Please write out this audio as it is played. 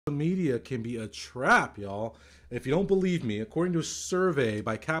Media can be a trap, y'all. If you don't believe me, according to a survey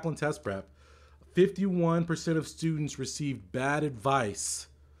by Kaplan Test Prep, 51% of students received bad advice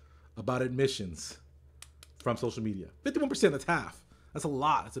about admissions from social media. 51%, that's half. That's a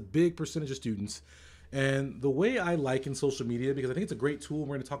lot. That's a big percentage of students. And the way I liken social media, because I think it's a great tool,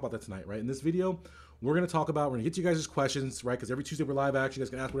 we're going to talk about that tonight, right? In this video, we're going to get you guys' questions, right? Because every Tuesday we're live action. You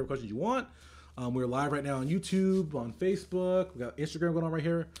guys can ask whatever questions you want. We're live right now on YouTube, on Facebook. We got Instagram going on right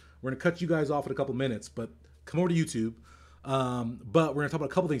here. We're going to cut you guys off in a couple minutes, but come over to YouTube. But we're going to talk about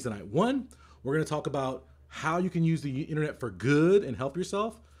a couple things tonight. One, we're going to talk about how you can use the internet for good and help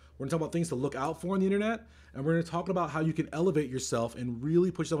yourself. We're going to talk about things to look out for on the internet. And we're going to talk about how you can elevate yourself and really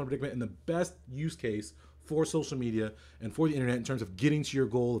put yourself in a predicament in the best use case for social media and for the internet in terms of getting to your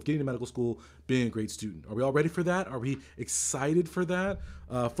goal of getting to medical school, being a great student. Are we all ready for that? Are we excited for that?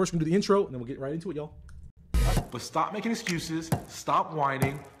 First, we're going to do the intro, and then we'll get right into it, y'all. But stop making excuses. Stop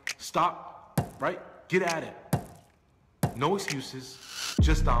whining. Stop, right? Get at it. No excuses.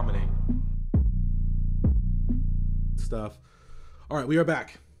 Just dominate. Stuff. All right, we are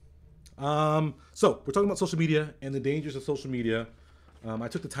back. So we're talking about social media and the dangers of social media. I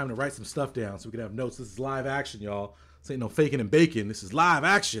took the time to write some stuff down so we could have notes. This is live action, y'all. This ain't no faking and baking. This is live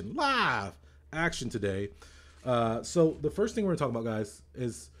action today. So the first thing we're gonna talk about, guys,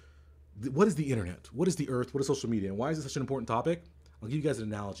 is what is the internet? What is the earth? What is social media? And why is this such an important topic? I'll give you guys an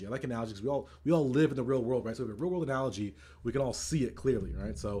analogy. I like analogies because we all live in the real world, right? So if a real world analogy, we can all see it clearly,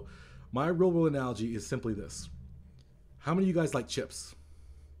 right? So my real world analogy is simply this. How many of you guys like chips?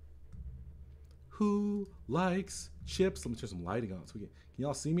 Who likes chips? Let me turn some lighting on so can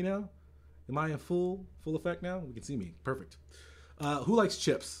y'all see me now? Am I in full effect now? We can see me. Perfect. Who likes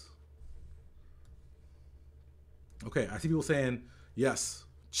chips? Okay, I see people saying yes,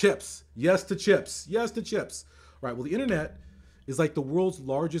 chips, yes to chips, yes to chips. Right, well, the internet is like the world's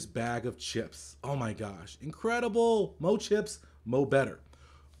largest bag of chips. Oh my gosh, incredible. Mo chips, mo better.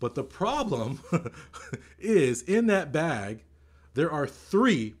 But the problem is in that bag, there are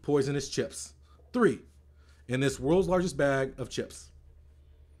 3 poisonous chips. 3 in this world's largest bag of chips.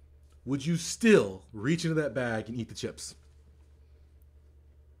 Would you still reach into that bag and eat the chips?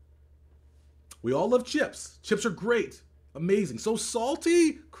 We all love chips. Chips are great, amazing. So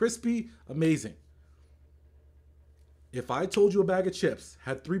salty, crispy, amazing. If I told you a bag of chips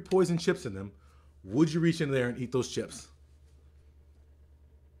had 3 poison chips in them, would you reach in there and eat those chips?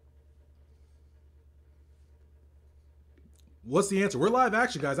 What's the answer? We're live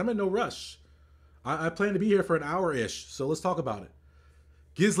action, guys. I'm in no rush. I plan to be here for an hour-ish, so let's talk about it.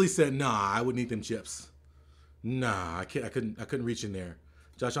 Gisley said, nah, I wouldn't eat them chips. Nah, I couldn't reach in there.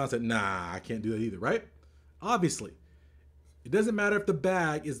 Josh on said, nah, I can't do that either, right? Obviously. It doesn't matter if the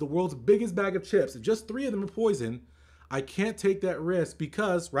bag is the world's biggest bag of chips. If just 3 of them are poison, I can't take that risk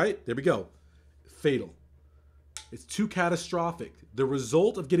because, right, there we go, fatal. It's too catastrophic. The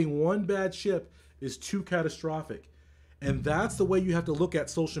result of getting 1 bad chip is too catastrophic. And that's the way you have to look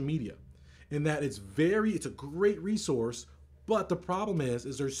at social media. In that it's a great resource, but the problem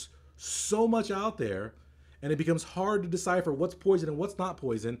is there's so much out there and it becomes hard to decipher what's poison and what's not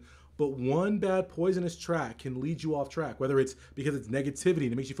poison. But 1 bad poisonous track can lead you off track, whether it's because it's negativity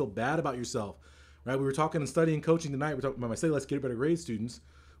and it makes you feel bad about yourself, right? We were talking and studying coaching tonight. We're talking about my Say Let's Get Better Grade students.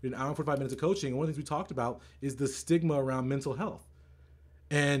 We did an hour and 45 minutes of coaching. And one of the things we talked about is the stigma around mental health.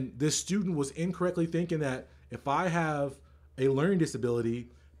 And this student was incorrectly thinking that if I have a learning disability,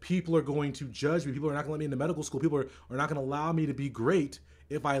 people are going to judge me. People are not going to let me into medical school. People are not going to allow me to be great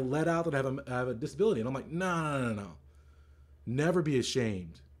if I let out that I have a disability. And I'm like, no. Never be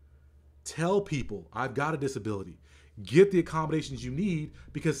ashamed. Tell people I've got a disability. Get the accommodations you need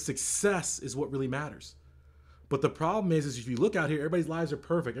because success is what really matters. But the problem is if you look out here, everybody's lives are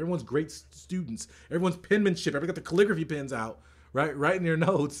perfect. Everyone's great students. Everyone's penmanship. Everybody got the calligraphy pens out, right? Writing their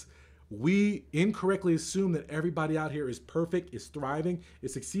notes. We incorrectly assume that everybody out here is perfect, is thriving,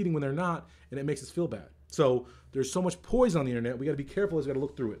 is succeeding when they're not, and it makes us feel bad. So there's so much poison on the internet, we gotta be careful as we gotta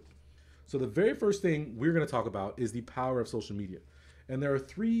look through it. So the very first thing we're gonna talk about is the power of social media. And there are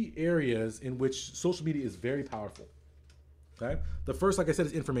 3 areas in which social media is very powerful, okay? The first, like I said,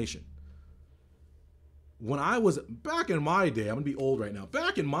 is information. When I was, back in my day, I'm gonna be old right now,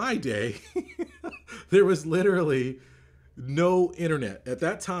 back in my day, there was literally no internet. At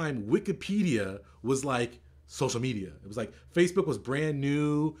that time, Wikipedia was like social media. It was like Facebook was brand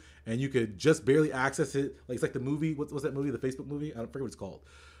new and you could just barely access it. Like it's like the movie, what was that movie? The Facebook movie? I don't forget what it's called.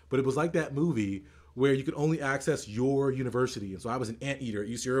 But it was like that movie where you could only access your university. And so I was an anteater at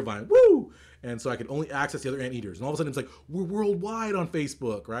UC Irvine, woo! And so I could only access the other anteaters. And all of a sudden it's like, we're worldwide on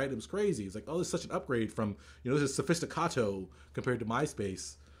Facebook, right? It was crazy. It's like, oh, this is such an upgrade from, this is sophisticato compared to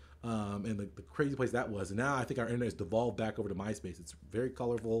MySpace. and the crazy place that was. And now I think our internet has devolved back over to MySpace. It's very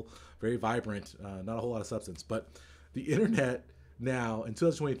colorful, very vibrant, not a whole lot of substance. But the internet now, in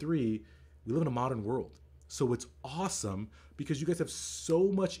 2023, we live in a modern world. So it's awesome because you guys have so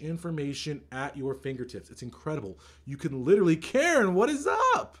much information at your fingertips. It's incredible. You can literally, Karen, what is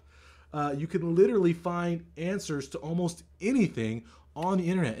up? You can literally find answers to almost anything on the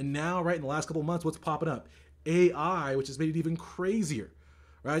internet. And now, right in the last couple of months, what's popping up? AI, which has made it even crazier.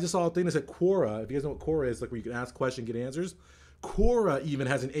 Right? I just saw a thing that said Quora. If you guys know what Quora is, like where you can ask questions, get answers. Quora even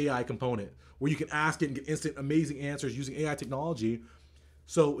has an AI component where you can ask it and get instant, amazing answers using AI technology.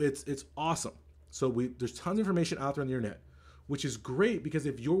 So it's awesome. So there's tons of information out there on the internet, which is great because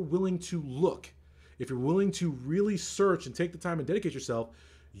if you're willing to look, if you're willing to really search and take the time and dedicate yourself,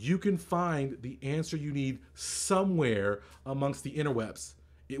 you can find the answer you need somewhere amongst the interwebs.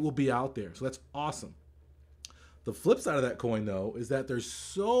 It will be out there. So that's awesome. The flip side of that coin, though, is that there's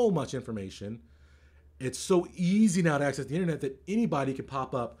so much information. It's so easy now to access the internet that anybody can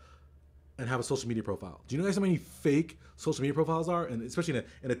pop up and have a social media profile. Do you know guys how many fake social media profiles are? And especially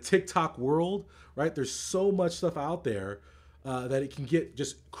in a TikTok world, right? There's so much stuff out there that it can get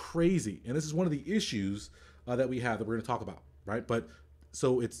just crazy. And this is one of the issues that we have that we're going to talk about, right? But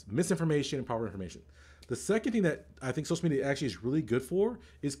so it's misinformation and proper information. The second thing that I think social media actually is really good for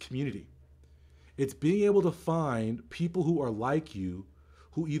is community. It's being able to find people who are like you,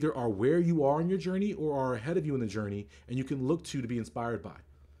 who either are where you are in your journey or are ahead of you in the journey, and you can look to be inspired by,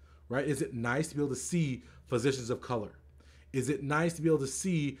 right? Is it nice to be able to see physicians of color? Is it nice to be able to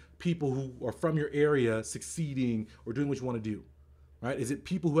see people who are from your area succeeding or doing what you want to do, right? Is it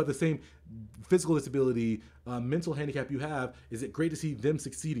people who have the same physical disability, mental handicap you have? Is it great to see them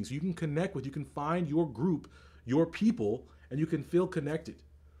succeeding? So you can connect with, you can find your group, your people, and you can feel connected.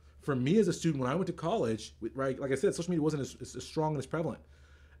 For me as a student, when I went to college, right, like I said, social media wasn't as strong and as prevalent.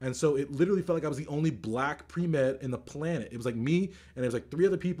 And so it literally felt like I was the only black pre-med in the planet. It was like me, and there was like 3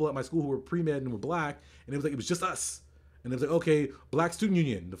 other people at my school who were pre-med and were black, and it was just us. And it was like, okay, Black Student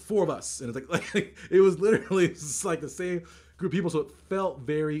Union, the 4 of us. And it's like it was literally just like the same group of people. So it felt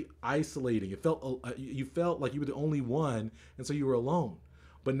very isolating. It felt, you felt like you were the only one, and so you were alone.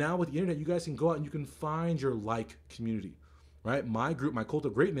 But now with the internet, you guys can go out and you can find your like community. Right? My group, my Cult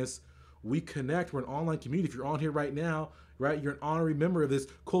of Greatness, we connect. We're an online community. If you're on here right now, right, you're an honorary member of this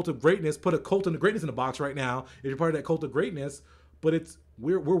Cult of Greatness. Put a Cult of Greatness in the box right now if you're part of that Cult of Greatness. But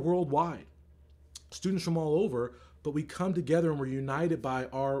we're worldwide. Students from all over, but we come together and we're united by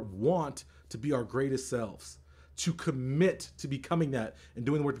our want to be our greatest selves, to commit to becoming that and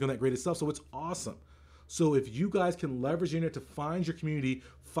doing the work to become that greatest self. So it's awesome. So if you guys can leverage the internet to find your community,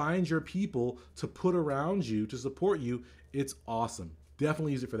 find your people to put around you, to support you, it's awesome.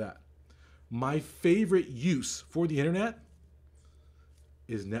 Definitely use it for that. My favorite use for the internet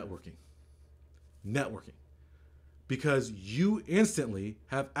is networking. Networking. Because you instantly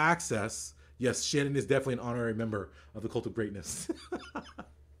have access. Yes, Shannon is definitely an honorary member of the Cult of Greatness.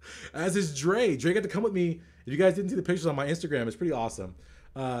 As is Dre. Dre got to come with me. If you guys didn't see the pictures on my Instagram, it's pretty awesome.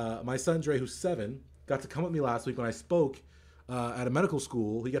 My son Dre, who's 7, got to come with me last week when I spoke at a medical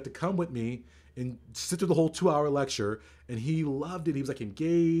school. He got to come with me and sit through the whole 2-hour lecture, and he loved it. He was like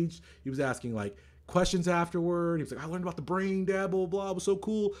engaged. He was asking like questions afterward. He was like, I learned about the brain, dad, blah, blah, blah. It was so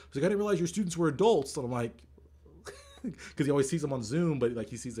cool. I was like, I didn't realize your students were adults. And I'm like, because he always sees them on Zoom, but like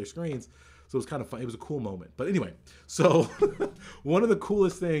he sees their screens. So it was kind of fun. It was a cool moment. But anyway, so one of the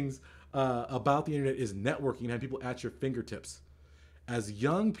coolest things about the internet is networking and having people at your fingertips. As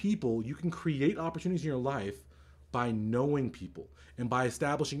young people, you can create opportunities in your life by knowing people and by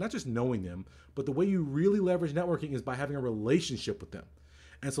establishing, not just knowing them, but the way you really leverage networking is by having a relationship with them.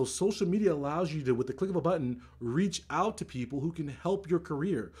 And so social media allows you to, with the click of a button, reach out to people who can help your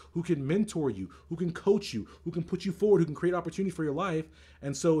career, who can mentor you, who can coach you, who can put you forward, who can create opportunity for your life.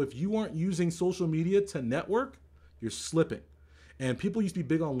 And so if you aren't using social media to network, you're slipping. And people used to be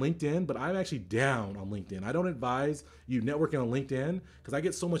big on LinkedIn, but I'm actually down on LinkedIn. I don't advise you networking on LinkedIn because I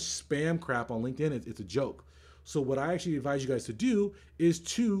get so much spam crap on LinkedIn, it's a joke. So what I actually advise you guys to do is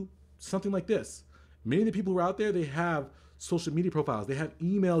to something like this. Many of the people who are out there, they have social media profiles. They have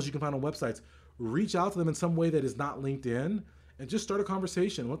emails you can find on websites. Reach out to them in some way that is not LinkedIn and just start a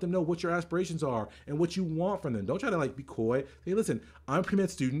conversation. Let them know what your aspirations are and what you want from them. Don't try to like be coy. Hey, listen, I'm a pre-med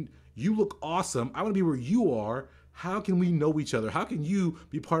student. You look awesome. I want to be where you are. How can we know each other? How can you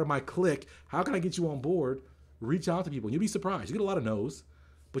be part of my clique? How can I get you on board? Reach out to people. You'll be surprised. You get a lot of no's,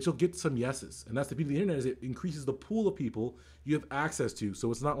 but you'll get some yeses. And that's the beauty of the internet, is it increases the pool of people you have access to.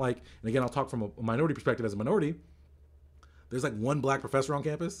 So it's not like, and again, I'll talk from a minority perspective as a minority. There's like one black professor on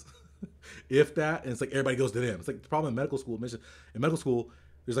campus, if that, and it's like everybody goes to them. It's like the problem in medical school. In medical school,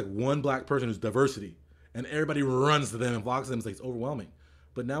 there's like one black person who's diversity, and everybody runs to them and flocks to them. It's like it's overwhelming.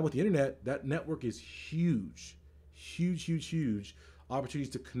 But now with the internet, that network is huge, huge, huge, huge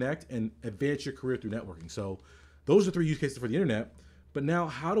opportunities to connect and advance your career through networking. So those are 3 use cases for the internet. But now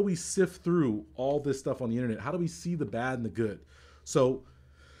how do we sift through all this stuff on the internet? How do we see the bad and the good? So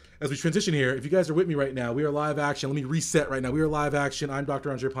as we transition here, if you guys are with me right now, we are live action. Let me reset right now. We are live action. I'm Dr.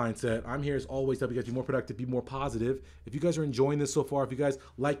 Andre Pinesett. I'm here as always to help you guys be more productive, be more positive. If you guys are enjoying this so far, if you guys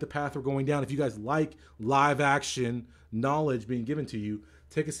like the path we're going down, if you guys like live action knowledge being given to you,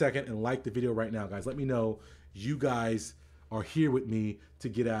 take a second and like the video right now, guys. Let me know you guys are here with me to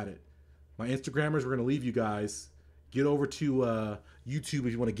get at it. My Instagrammers, we're going to leave you guys. Get over to YouTube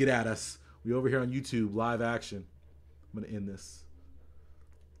if you want to get at us. We over here on YouTube, live action. I'm going to end this.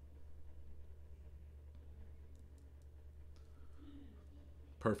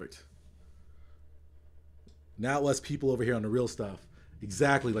 Perfect. Now less people over here on the real stuff.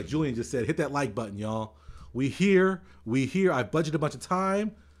 Exactly, like Julian just said, hit that like button, y'all. We here. I budgeted a bunch of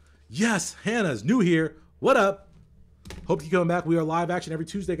time. Yes, Hannah's new here. What up? Hope you coming back. We are live action every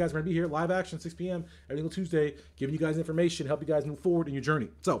Tuesday, guys. We're gonna be here live action 6 p.m. every single Tuesday, giving you guys information, help you guys move forward in your journey.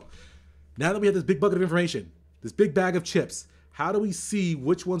 So now that we have this big bucket of information, this big bag of chips, how do we see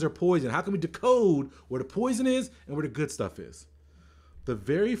which ones are poison? How can we decode where the poison is and where the good stuff is? The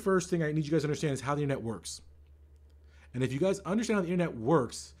very first thing I need you guys to understand is how the internet works. And if you guys understand how the internet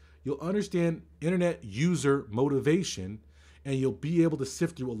works, you'll understand internet user motivation, and you'll be able to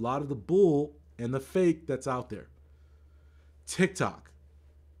sift through a lot of the bull and the fake that's out there. TikTok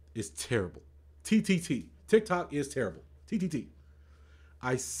is terrible. TTT. TikTok is terrible. TTT.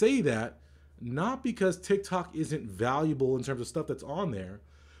 I say that not because TikTok isn't valuable in terms of stuff that's on there,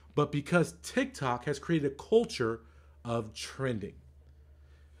 but because TikTok has created a culture of trending.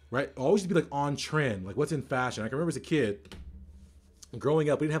 Right? Always be like on trend, like what's in fashion. I can remember as a kid, growing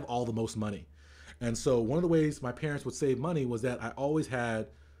up, we didn't have all the most money. And so one of the ways my parents would save money was that I always had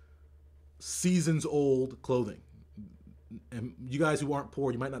seasons old clothing. And you guys who aren't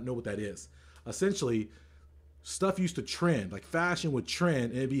poor, you might not know what that is. Essentially, stuff used to trend, like fashion would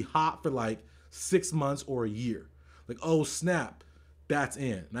trend and it'd be hot for like 6 months or a year. Like, oh snap, that's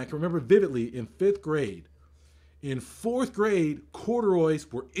in. And I can remember vividly in 5th grade, in 4th grade,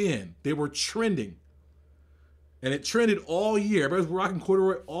 corduroys were in. They were trending. And it trended all year. Everybody was rocking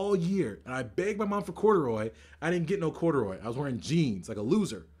corduroy all year. And I begged my mom for corduroy. I didn't get no corduroy. I was wearing jeans like a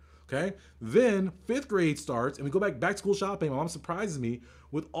loser. Okay? Then 5th grade starts and we go back to school shopping. My mom surprises me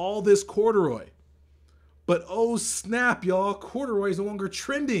with all this corduroy. But oh snap, y'all, corduroy is no longer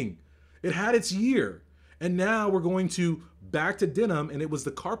trending. It had its year. And now we're going to back to denim, and it was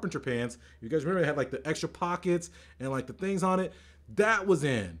the carpenter pants. You guys remember it had like the extra pockets and like the things on it? That was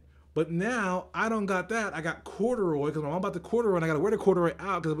in. But now I don't got that. I got corduroy because my mom bought the corduroy and I got to wear the corduroy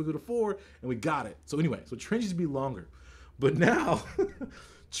out because we could afford, and we got it. So anyway, so trends used to be longer. But now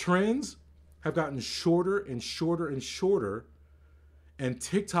trends have gotten shorter and shorter and shorter, and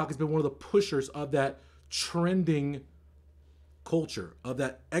TikTok has been one of the pushers of that trending culture, of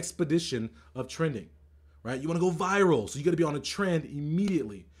that expedition of trending. Right? You want to go viral, so you got to be on a trend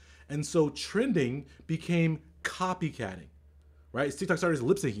immediately. And so trending became copycatting, right? TikTok started as a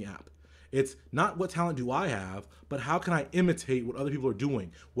lip syncing app. It's not what talent do I have, but how can I imitate what other people are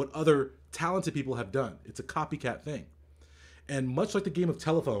doing, what other talented people have done. It's a copycat thing. And much like the game of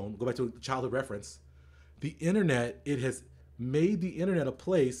telephone, go back to a childhood reference, the internet, it has made the internet a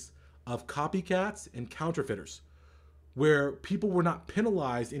place of copycats and counterfeiters where people were not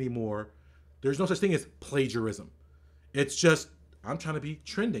penalized anymore. There's no such thing as plagiarism. It's just, I'm trying to be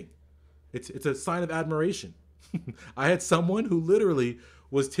trending. It's a sign of admiration. I had someone who literally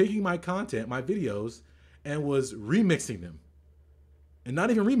was taking my content, my videos, and was remixing them. And not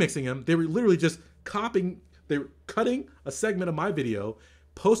even remixing them, they were literally just copying, they were cutting a segment of my video,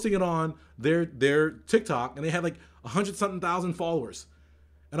 posting it on their TikTok, and they had like 100-something thousand followers.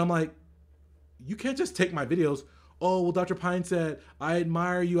 And I'm like, you can't just take my videos. Oh, well, Dr. Pinesett, I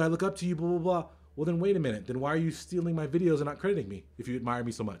admire you, I look up to you, blah, blah, blah. Well, then wait a minute. Then why are you stealing my videos and not crediting me if you admire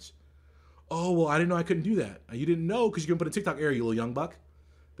me so much? Oh, well, I didn't know I couldn't do that. You didn't know because you can put a TikTok error, you little young buck.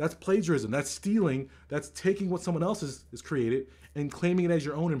 That's plagiarism. That's stealing. That's taking what someone else has created and claiming it as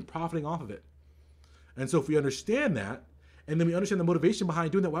your own and profiting off of it. And so if we understand that, and then we understand the motivation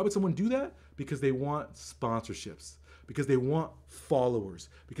behind doing that, why would someone do that? Because they want sponsorships. Because they want followers,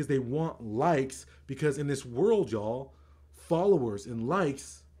 because they want likes, because in this world, y'all, followers and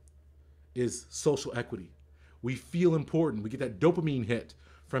likes is social equity. We feel important. We get that dopamine hit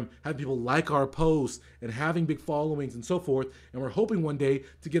from having people like our posts and having big followings and so forth. And we're hoping one day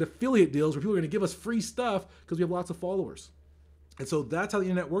to get affiliate deals where people are going to give us free stuff because we have lots of followers. And so that's how the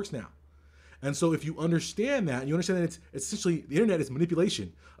internet works now. And so if you understand that, and you understand that it's essentially the internet is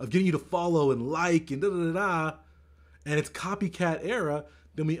manipulation of getting you to follow and like and da-da-da-da, and it's copycat era,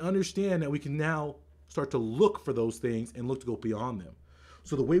 then we understand that we can now start to look for those things and look to go beyond them.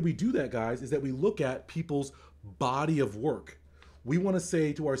 So the way we do that, guys, is that we look at people's body of work. We want to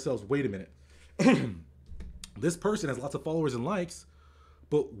say to ourselves, wait a minute, this person has lots of followers and likes,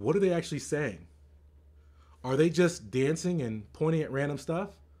 but what are they actually saying? Are they just dancing and pointing at random stuff?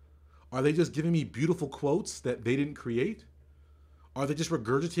 Are they just giving me beautiful quotes that they didn't create? Are they just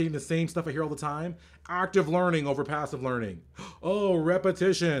regurgitating the same stuff I hear all the time? Active learning over passive learning. Oh,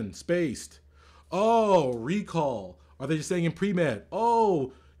 repetition, spaced. Oh, recall. Are they just saying in pre-med?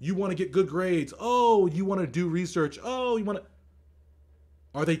 Oh, you want to get good grades. Oh, you want to do research. Oh, you want to...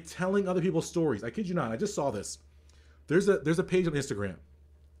 Are they telling other people's stories? I kid you not. I just saw this. There's a page on Instagram.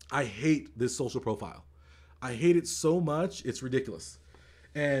 I hate this social profile. I hate it so much, it's ridiculous.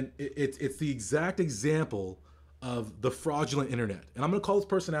 And it's the exact example of the fraudulent internet. And I'm going to call this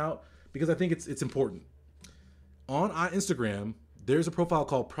person out because I think it's important. On Instagram, there's a profile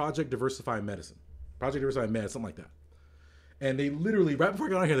called Project Diversify Medicine. Project Diversify Med, something like that. And they literally, right before I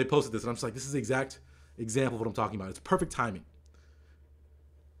got on here, they posted this. And I'm just like, this is the exact example of what I'm talking about. It's perfect timing.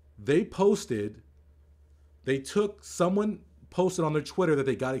 Someone posted on their Twitter that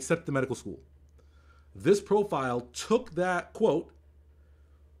they got accepted to medical school. This profile took that quote,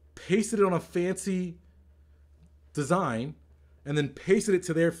 pasted it on a fancy design, and then pasted it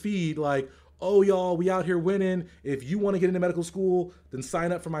to their feed like, oh, y'all, we out here winning. If you want to get into medical school, then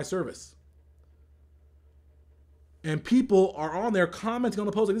sign up for my service. And people are on there commenting on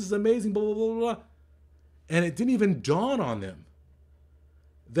the post like, this is amazing, blah, blah, blah, blah. And it didn't even dawn on them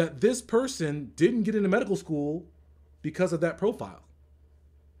that this person didn't get into medical school because of that profile.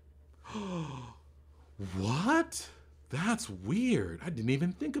 What? That's weird. I didn't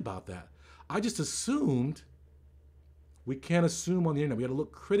even think about that. I just assumed. We can't assume on the internet. We got to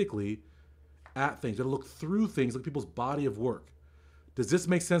look critically at things. We got to look through things, look at people's body of work. Does this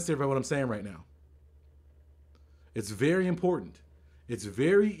make sense to everybody what I'm saying right now? It's very important. It's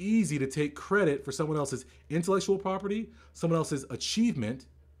very easy to take credit for someone else's intellectual property, someone else's achievement,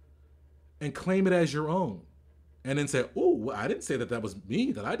 and claim it as your own. And then say, oh, I didn't say that was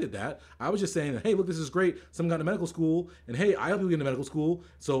me, that I did that. I was just saying, hey, look, this is great. Someone got into medical school, and hey, I help you get into medical school,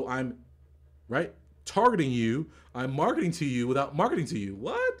 so I'm, right, targeting you. I'm marketing to you without marketing to you.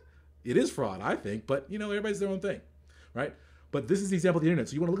 What? It is fraud, I think, but, you know, everybody's their own thing, right? But this is the example of the internet.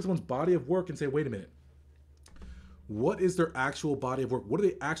 So you want to look at someone's body of work and say, wait a minute. What is their actual body of work? What are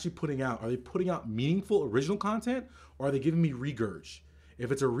they actually putting out? Are they putting out meaningful original content, or are they giving me regurg?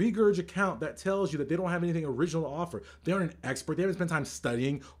 If it's a regurg account, that tells you that they don't have anything original to offer. They aren't an expert. They haven't spent time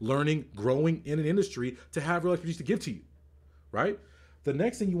studying, learning, growing in an industry to have real expertise to give to you, right? The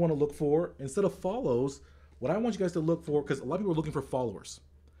next thing you want to look for, instead of follows, what I want you guys to look for, because a lot of people are looking for followers.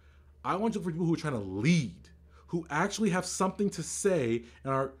 I want you to look for people who are trying to lead, who actually have something to say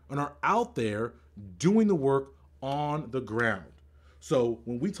and are out there doing the work on the ground. So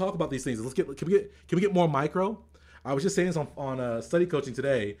when we talk about these things, can we get more micro? I was just saying this on study coaching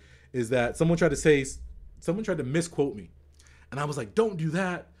today, is that someone tried to misquote me. And I was like, don't do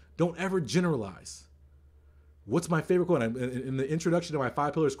that. Don't ever generalize. What's my favorite quote? In the introduction to my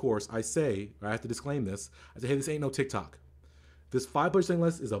 5 Pillars course, I have to disclaim this. I say, hey, this ain't no TikTok. This 5 Pillars thing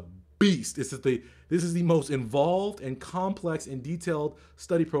list is a beast. This is the most involved and complex and detailed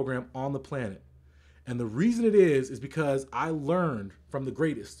study program on the planet. And the reason it is because I learned from the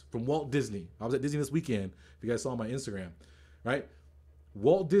greatest, from Walt Disney. I was at Disney this weekend, if you guys saw my Instagram, right?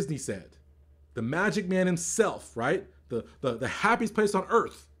 Walt Disney said, the magic man himself, right? The happiest place on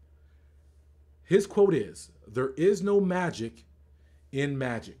earth. His quote is, there is no magic in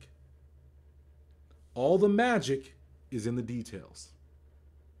magic. All the magic is in the details.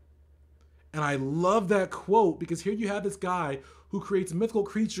 And I love that quote because here you have this guy who creates mythical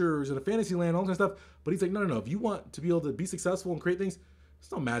creatures in a fantasy land, all that kind of stuff. But he's like, no. If you want to be able to be successful and create things,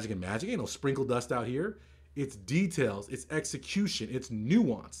 there's no magic in magic. Ain't no sprinkle dust out here. It's details. It's execution. It's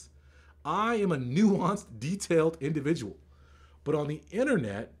nuance. I am a nuanced, detailed individual. But on the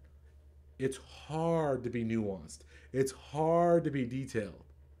internet, it's hard to be nuanced. It's hard to be detailed,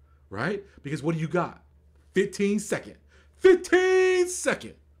 right? Because what do you got? 15 second.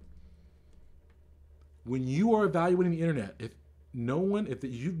 When you are evaluating the internet, if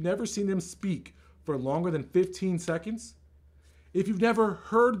you've never seen them speak for longer than 15 seconds, if you've never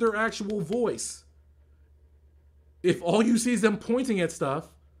heard their actual voice, if all you see is them pointing at stuff,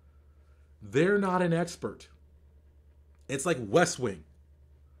 they're not an expert. It's like West Wing,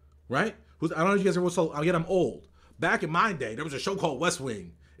 right? I don't know if you guys ever saw, again, I'm old, Back in my day, there was a show called West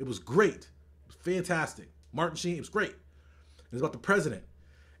Wing. It was great. It was fantastic. Martin Sheen, it was great. It was about the president.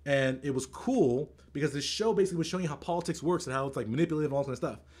 And it was cool because this show basically was showing you how politics works and how it's like manipulative and all that kind of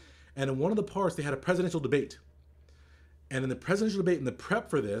stuff. And in one of the parts, they had a presidential debate. And in the presidential debate, in the prep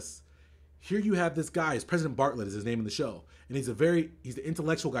for this, here you have this guy, it's President Bartlett is his name in the show. And he's an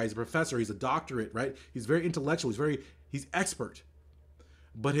intellectual guy, he's a professor, he's a doctorate, right? He's very intellectual, he's expert.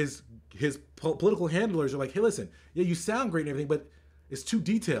 But his political handlers are like, hey, listen, yeah, you sound great and everything, but it's too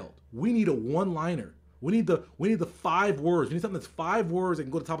detailed. We need a one-liner. We need the 5 words. We need something that's 5 words that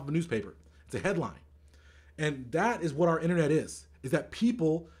can go to the top of a newspaper. It's a headline. And that is what our internet is that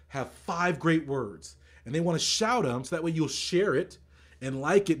people have 5 great words. And they want to shout them so that way you'll share it and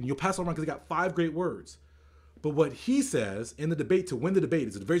like it and you'll pass it around because they got 5 great words. But what he says in the debate to win the debate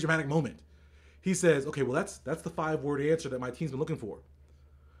is a very dramatic moment. He says, okay, well, that's the 5-word answer that my team's been looking for.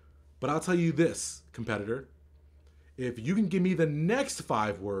 But I'll tell you this, competitor. If you can give me the next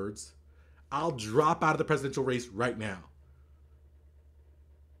 5 words, I'll drop out of the presidential race right now.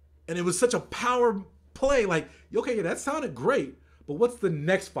 And it was such a power play. Like, okay, yeah, that sounded great, but what's the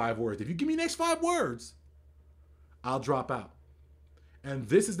next 5 words? If you give me the next 5 words, I'll drop out. And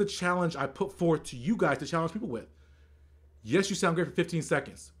this is the challenge I put forth to you guys to challenge people with. Yes, you sound great for 15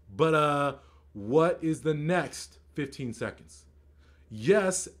 seconds, but what is the next 15 seconds?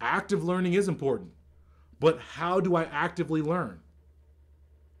 Yes, active learning is important, but how do I actively learn?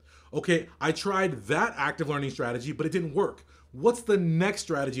 Okay, I tried that active learning strategy, but it didn't work. What's the next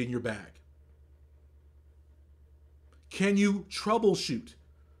strategy in your bag? Can you troubleshoot?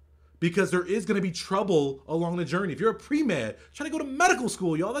 Because there is going to be trouble along the journey. If you're a pre-med, trying to go to medical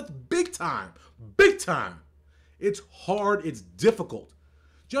school, y'all, that's big time. Big time. It's hard. It's difficult.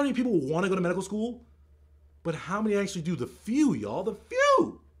 Do you know how many people want to go to medical school? But how many actually do? The few, y'all. The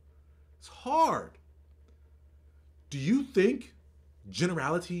few. It's hard. Do you think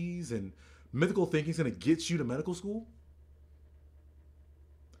generalities and mythical thinking is going to get you to medical school?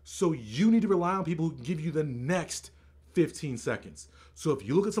 So you need to rely on people who can give you the next 15 seconds. So if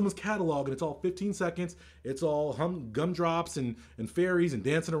you look at someone's catalog and it's all 15 seconds, it's all gumdrops and fairies and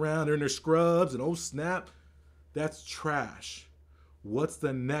dancing around, they're in their scrubs and oh snap, that's trash. What's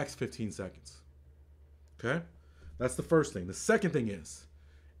the next 15 seconds? Okay? That's the first thing. The second thing is,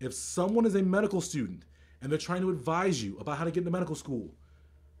 if someone is a medical student and they're trying to advise you about how to get into medical school,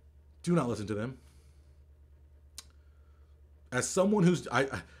 do not listen to them. As someone who's,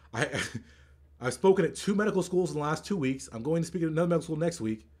 I've spoken at 2 medical schools in the last 2 weeks. I'm going to speak at another medical school next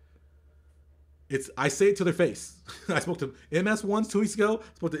week. I say it to their face. I spoke to MS1s 2 weeks ago.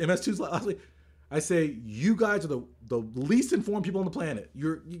 I spoke to MS2s last week. I say, you guys are the least informed people on the planet.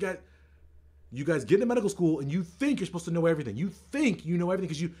 You guys get into medical school and you think you're supposed to know everything. You think you know everything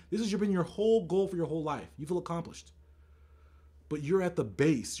because this has been your whole goal for your whole life. You feel accomplished. But you're at the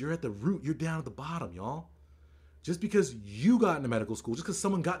base. You're at the root. You're down at the bottom, y'all. Just because you got into medical school, just because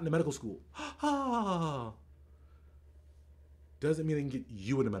someone got into medical school, doesn't mean they can get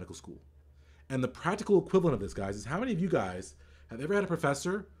you into medical school. And the practical equivalent of this, guys, is how many of you guys have ever had a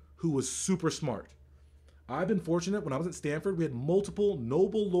professor who was super smart? I've been fortunate. When I was at Stanford, we had multiple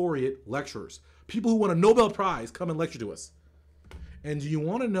Nobel laureate lecturers. People who won a Nobel Prize come and lecture to us. And do you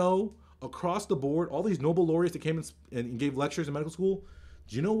want to know, across the board, all these Nobel laureates that came and gave lectures in medical school,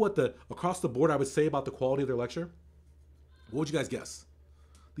 do you know what across the board I would say about the quality of their lecture? What would you guys guess?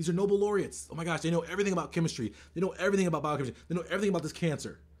 These are Nobel laureates. Oh my gosh, they know everything about chemistry. They know everything about biochemistry. They know everything about this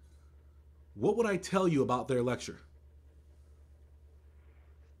cancer. What would I tell you about their lecture?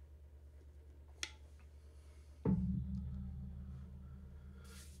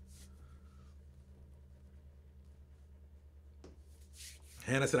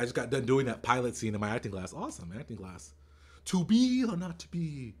 Hannah said, I just got done doing that pilot scene in my acting class. Awesome, acting class. To be or not to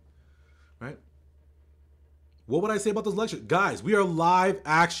be, right? What would I say about those lectures? Guys, we are live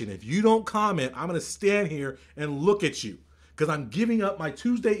action. If you don't comment, I'm going to stand here and look at you because I'm giving up my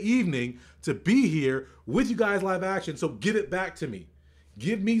Tuesday evening to be here with you guys live action. So give it back to me.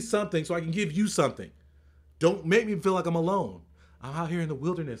 Give me something so I can give you something. Don't make me feel like I'm alone. I'm out here in the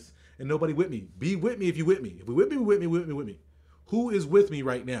wilderness and nobody with me. Be with me if you're with me. If we're with me, we're with me, we're with me, with me. Who is with me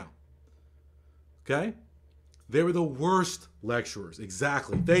right now? Okay? They were the worst lecturers.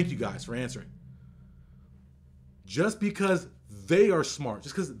 Exactly. Thank you guys for answering. Just because they are smart,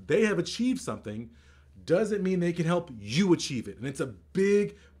 just because they have achieved something, doesn't mean they can help you achieve it. And it's a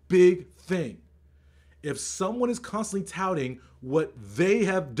big, big thing. If someone is constantly touting what they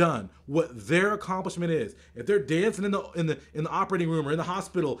have done, what their accomplishment is, if they're dancing in the operating room or in the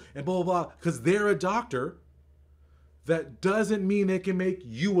hospital and blah, blah, blah, because they're a doctor, that doesn't mean they can make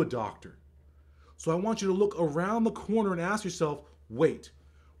you a doctor. So I want you to look around the corner and ask yourself, wait,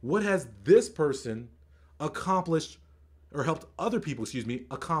 what has this person accomplished or helped other people,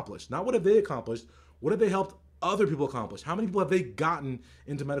 accomplish? Not what have they accomplished, what have they helped other people accomplish? How many people have they gotten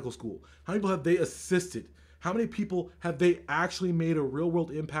into medical school? How many people have they assisted? How many people have they actually made a real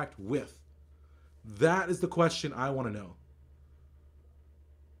world impact with? That is the question I want to know.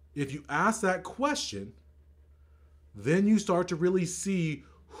 If you ask that question, then you start to really see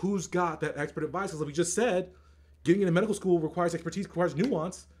who's got that expert advice. Because like we just said, getting into medical school requires expertise, requires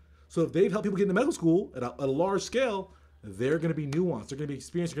nuance. So if they've helped people get into medical school at a large scale, they're going to be nuanced. They're going to be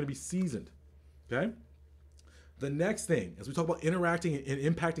experienced. They're going to be seasoned. Okay? The next thing, as we talk about interacting and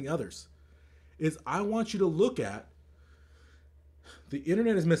impacting others, is I want you to look at the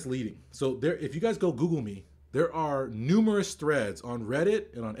internet is misleading. So there, if you guys go Google me, there are numerous threads on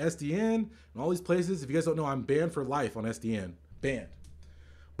Reddit and on SDN and all these places. If you guys don't know, I'm banned for life on SDN. Banned.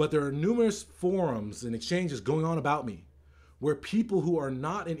 But there are numerous forums and exchanges going on about me where people who are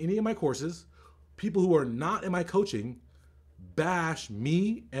not in any of my courses, people who are not in my coaching, bash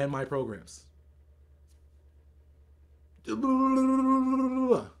me and my programs. But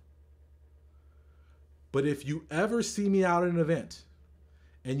if you ever see me out at an event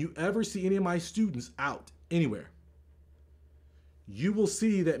and you ever see any of my students out anywhere, you will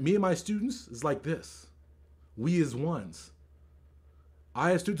see that me and my students is like this. We as ones.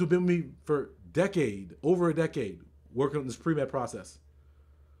 I have students who've been with me for over a decade, working on this pre-med process,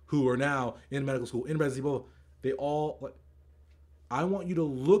 who are now in medical school, in residency. They all, I want you to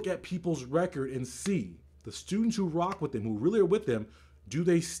look at people's record and see the students who rock with them, who really are with them. Do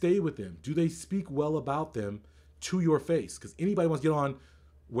they stay with them? Do they speak well about them to your face? Because anybody wants to get on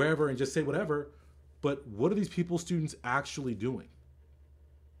wherever and just say whatever, but what are these people, students, actually doing?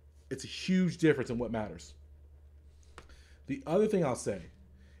 It's a huge difference in what matters. The other thing I'll say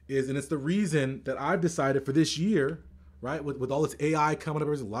is, and it's the reason that I've decided for this year, right, with all this AI coming up,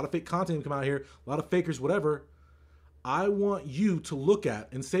 there's a lot of fake content coming out here, a lot of fakers, whatever. I want you to look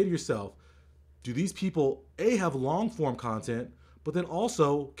at and say to yourself, do these people, A, have long form content, but then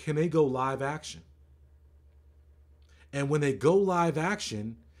also, can they go live action? And when they go live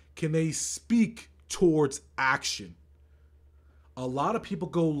action, can they speak towards action? A lot of people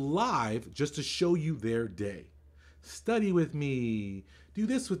go live just to show you their day. Study with me, do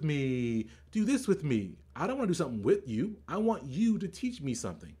this with me, do this with me. I don't want to do something with you. I want you to teach me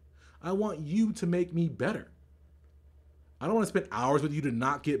something. I want you to make me better. I don't want to spend hours with you to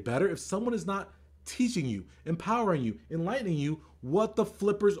not get better. If someone is not teaching you, empowering you, enlightening you, what the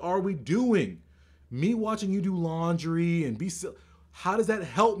flippers are we doing? Me watching you do laundry and how does that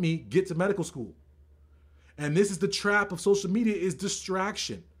help me get to medical school? And this is the trap of social media, is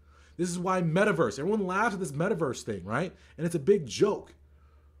distraction. This is why metaverse, everyone laughs at this metaverse thing, right? And it's a big joke.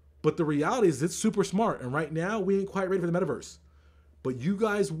 But the reality is it's super smart. And right now we ain't quite ready for the metaverse. But you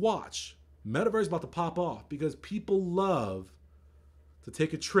guys watch. Metaverse is about to pop off because people love to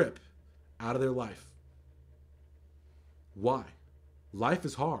take a trip out of their life. Why? Life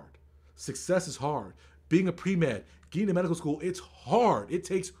is hard. Success is hard. Being a pre-med, getting to medical school, it's hard. It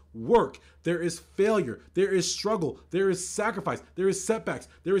takes work. There is failure. There is struggle. There is sacrifice. There is setbacks.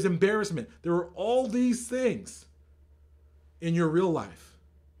 There is embarrassment. There are all these things in your real life.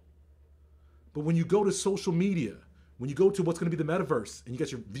 But when you go to social media, when you go to what's going to be the metaverse and you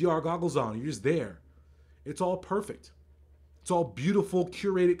got your VR goggles on, you're just there. It's all perfect. It's all beautiful,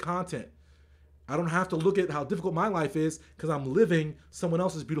 curated content. I don't have to look at how difficult my life is because I'm living someone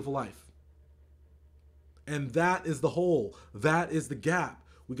else's beautiful life. And that is the hole. That is the gap.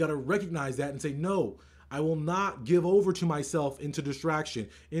 We got to recognize that and say, no, I will not give over to myself into distraction,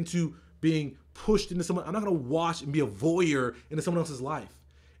 into being pushed into someone. I'm not going to watch and be a voyeur into someone else's life.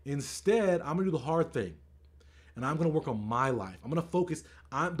 Instead, I'm going to do the hard thing. And I'm going to work on my life. I'm going to focus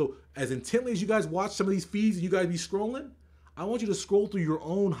on, as intently as you guys watch some of these feeds and you guys be scrolling, I want you to scroll through your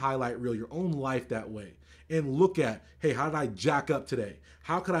own highlight reel, your own life that way, and look at, hey, how did I jack up today?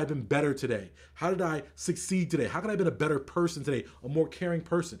 How could I have been better today? How did I succeed today? How could I have been a better person today, a more caring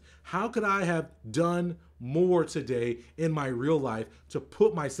person? How could I have done more today in my real life to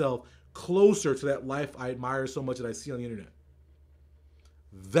put myself closer to that life I admire so much that I see on the internet?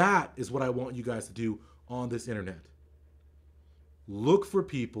 That is what I want you guys to do on this internet. Look for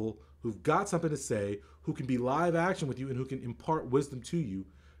people who've got something to say, who can be live action with you and who can impart wisdom to you,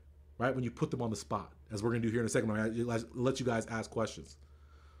 right, when you put them on the spot, as we're going to do here in a second. I'll let you guys ask questions.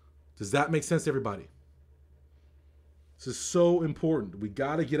 Does that make sense to everybody? This is so important. We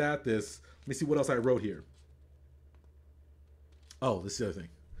got to get at this. Let me see what else I wrote here. Oh, this is the other thing.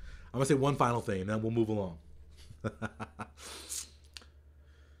 I'm going to say one final thing, and then we'll move along.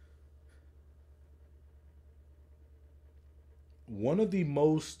 one of the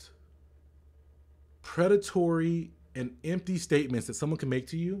most predatory and empty statements that someone can make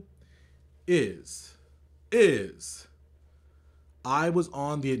to you is I was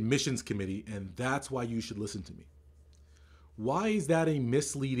on the admissions committee and that's why you should listen to me. Why is that a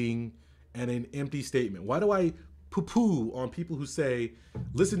misleading and an empty statement? Why do I poo-poo on people who say,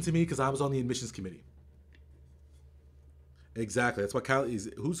 listen to me because I was on the admissions committee? Exactly. That's why Kylie is,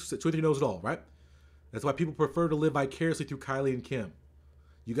 who's 23 knows it all, right? That's why people prefer to live vicariously through Kylie and Kim.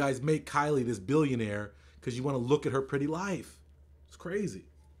 You guys make Kylie this billionaire because you want to look at her pretty life. It's crazy.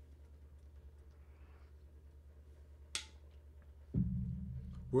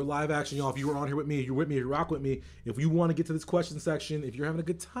 We're live action, y'all. If you were on here with me, you're with me, you rock with me. If you want to get to this question section, if you're having a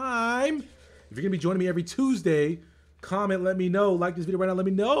good time, if you're going to be joining me every Tuesday, comment, let me know. Like this video right now, let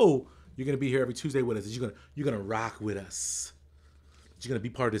me know you're going to be here every Tuesday with us. You're going to rock with us. You're going to be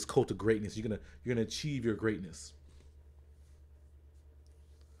part of this cult of greatness. You're going to achieve your greatness.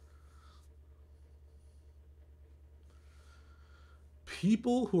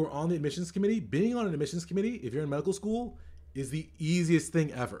 People who are on the admissions committee, being on an admissions committee, if you're in medical school, is the easiest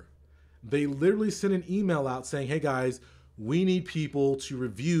thing ever. They literally send an email out saying, hey guys, we need people to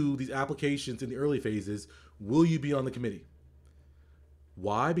review these applications in the early phases. Will you be on the committee?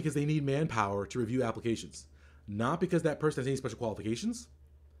 Why? Because they need manpower to review applications. Not because that person has any special qualifications.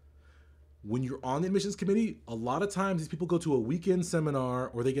 When you're on the admissions committee, a lot of times these people go to a weekend seminar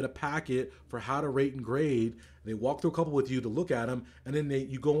or they get a packet for how to rate and grade. They walk through a couple with you to look at them, and then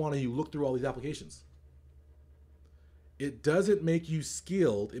you go on and you look through all these applications. It doesn't make you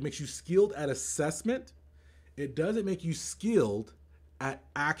skilled. It makes you skilled at assessment. It doesn't make you skilled at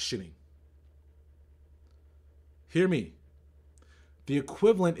actioning. Hear me. The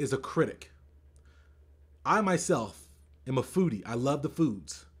equivalent is a critic. I myself am a foodie. I love the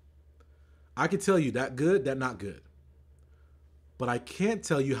foods. I can tell you that good, that not good. But I can't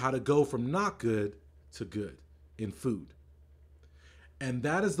tell you how to go from not good to good in food. And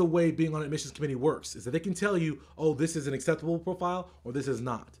that is the way being on an admissions committee works, is that they can tell you, oh, this is an acceptable profile or this is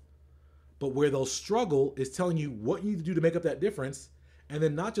not. But where they'll struggle is telling you what you need to do to make up that difference, and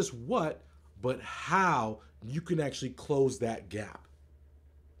then not just what, but how you can actually close that gap.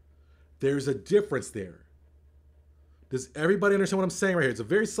 There's a difference there. Does everybody understand what I'm saying right here? It's a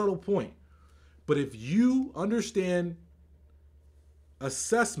very subtle point. But if you understand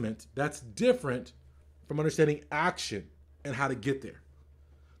assessment, that's different from understanding action and how to get there.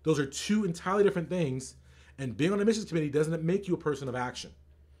 Those are two entirely different things, and being on an admissions committee doesn't make you a person of action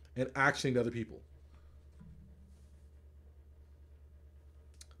and actioning to other people.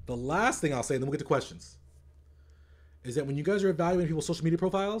 The last thing I'll say, and then we'll get to questions, is that when you guys are evaluating people's social media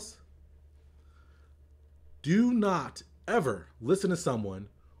profiles, do not ever listen to someone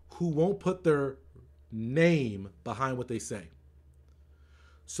who won't put their name behind what they say.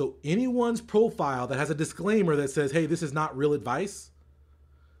 So anyone's profile that has a disclaimer that says, hey, this is not real advice,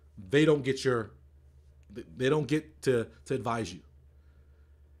 they don't get to advise you.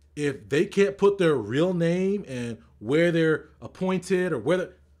 If they can't put their real name and where they're appointed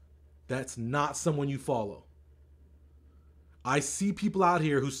or that's not someone you follow. I see people out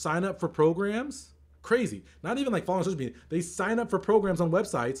here who sign up for programs, crazy, not even like following social media. They sign up for programs on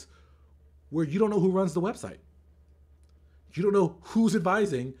websites where you don't know who runs the website. You don't know who's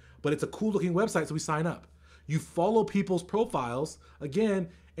advising, but it's a cool looking website, so we sign up. You follow people's profiles, again,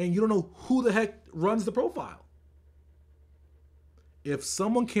 and you don't know who the heck runs the profile. If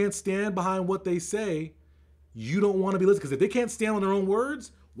someone can't stand behind what they say, you don't want to be listening, because if they can't stand on their own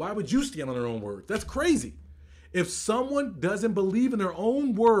words, why would you stand on their own words? That's crazy. If someone doesn't believe in their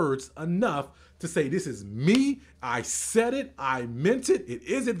own words enough to say, this is me, I said it, I meant it, it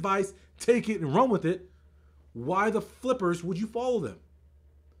is advice, take it and run with it, why the flippers would you follow them?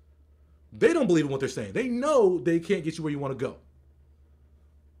 They don't believe in what they're saying. They know they can't get you where you want to go.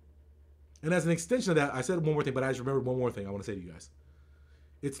 And as an extension of that, I said one more thing, but I just remembered one more thing I want to say to you guys.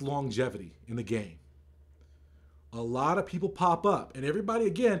 It's longevity in the game. A lot of people pop up, and everybody,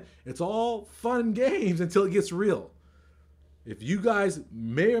 again, it's all fun and games until it gets real. If you guys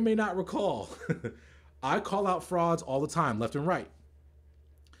may or may not recall, I call out frauds all the time, left and right.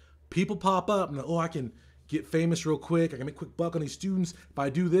 People pop up and, oh, I can get famous real quick. I can make a quick buck on these students if I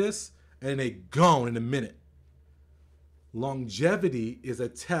do this, and they gone in a minute. Longevity is a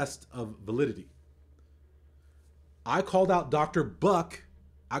test of validity. I called out Dr. Buck.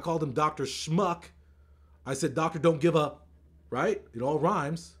 I called him Dr. Schmuck. I said, Doctor, don't give up, right? It all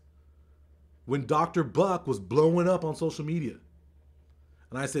rhymes. When Dr. Buck was blowing up on social media.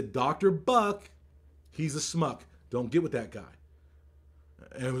 And I said, Dr. Buck, he's a schmuck. Don't get with that guy.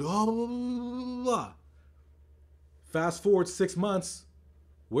 And it was, oh, blah, blah, blah, blah. Fast forward 6 months,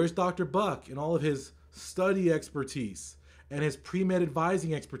 where's Dr. Buck and all of his study expertise and his pre-med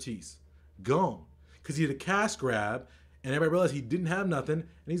advising expertise? Gone. Because he did a cash grab and everybody realized he didn't have nothing and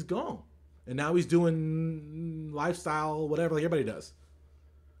he's gone. And now he's doing lifestyle, whatever, like everybody does.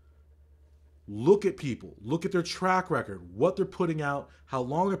 Look at people. Look at their track record, what they're putting out, how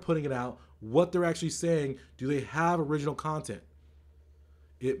long they're putting it out, what they're actually saying. Do they have original content?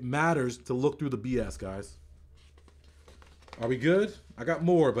 It matters to look through the BS, guys. Are we good? I got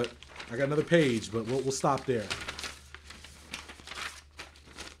more, but I got another page, but we'll stop there.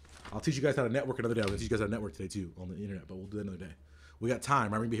 I'll teach you guys how to network another day. I'm going to teach you guys how to network today, too, on the internet, but we'll do that another day. We got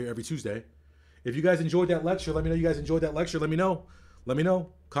time, right? We're going to be here every Tuesday. If you guys enjoyed that lecture, let me know you guys enjoyed that lecture. Let me know. Let me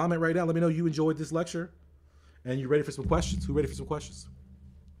know. Comment right now. Let me know you enjoyed this lecture. And you ready for some questions? Who ready for some questions?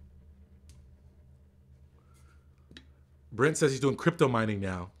 Brent says he's doing crypto mining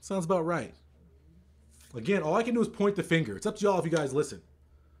now. Sounds about right. Again, all I can do is point the finger. It's up to y'all if you guys listen.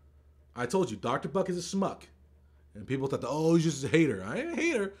 I told you, Dr. Buck is a schmuck. And people thought, oh, he's just a hater. I ain't a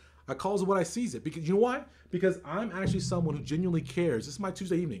hater. I calls it what I sees it. Because you know why? Because I'm actually someone who genuinely cares. This is my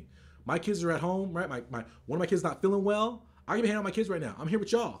Tuesday evening. My kids are at home, right? One of my kids not feeling well. I can be hanging out with my kids right now. I'm here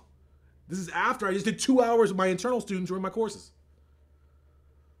with y'all. This is after I just did 2 hours with my internal students during my courses.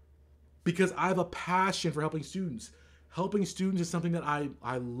 Because I have a passion for helping students. Helping students is something that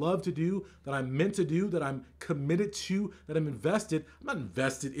I love to do, that I'm meant to do, that I'm committed to, that I'm invested. I'm not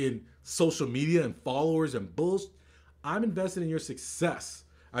invested in social media and followers and bullshit. I'm invested in your success.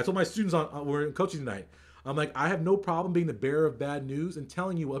 I told my students we're in coaching tonight. I'm like, I have no problem being the bearer of bad news and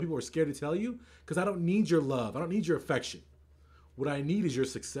telling you what people are scared to tell you because I don't need your love. I don't need your affection. What I need is your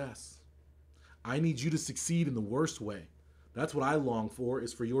success. I need you to succeed in the worst way. That's what I long for,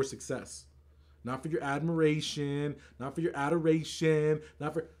 is for your success. Not for your admiration, not for your adoration,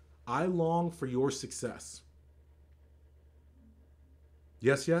 I long for your success.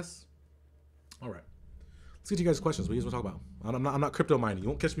 Yes, yes? All right. Let's get to you guys' questions. What do you guys want to talk about? I'm not crypto mining. You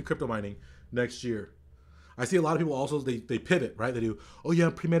won't catch me crypto mining next year. I see a lot of people also, they pivot, right? They do, oh yeah,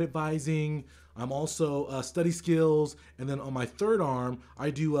 I'm pre-med advising. I'm also study skills. And then on my third arm,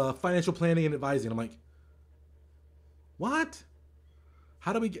 I do financial planning and advising. I'm like, what?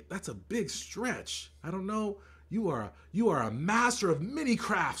 How do we get, that's a big stretch. I don't know. You are a master of many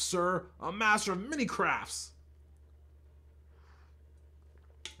crafts, sir. A master of many crafts.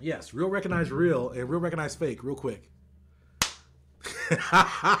 Yes, real recognize real and real recognize fake real quick.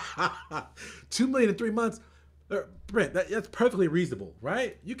 2 million in 3 months. Brent, that's perfectly reasonable,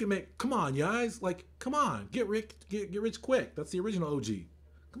 right? You can make, come on, guys. Like, come on, get rich quick. That's the original OG.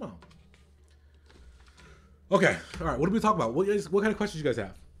 Come on. Okay, all right. What do we talk about? What kind of questions you guys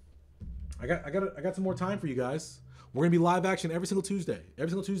have? I got some more time for you guys. We're gonna be live action every single Tuesday. Every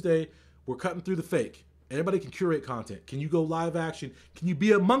single Tuesday, we're cutting through the fake. Everybody can curate content. Can you go live action? Can you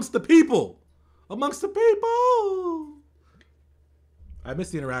be amongst the people? Amongst the people. I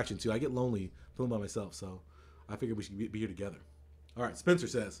miss the interaction too. I get lonely filming by myself, so I figured we should be here together. All right, Spencer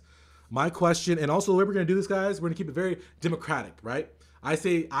says, my question, and also the way we're gonna do this, guys, we're gonna keep it very democratic, right? I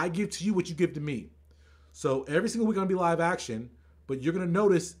say I give to you what you give to me. So every single week I'm gonna be live action, but you're gonna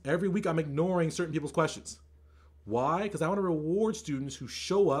notice every week I'm ignoring certain people's questions. Why? Because I wanna reward students who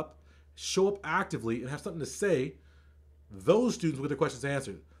show up actively and have something to say. Those students will get their questions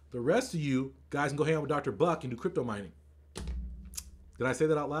answered. The rest of you guys can go hang out with Dr. Buck and do crypto mining. Did I say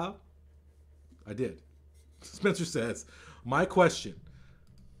that out loud? I did. Spencer says, my question.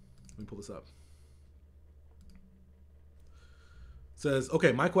 Let me pull this up. Says,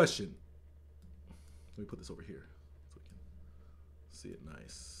 okay, my question. Let me put this over here so we can see it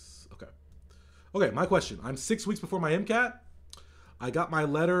nice. Okay, my question. I'm 6 weeks before my MCAT. I got my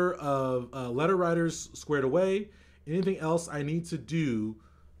letter of letter writers squared away. Anything else I need to do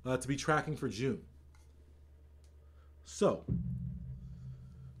to be tracking for June? So,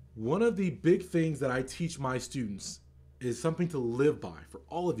 one of the big things that I teach my students is something to live by for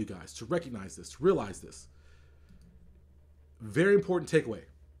all of you guys, to recognize this, to realize this. Very important takeaway.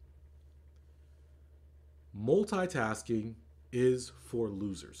 Multitasking is for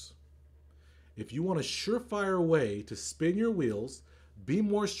losers. If you want a surefire way to spin your wheels, be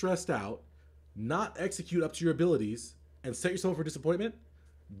more stressed out, not execute up to your abilities, and set yourself up for disappointment,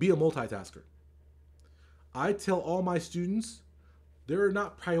 be a multitasker. I tell all my students, there are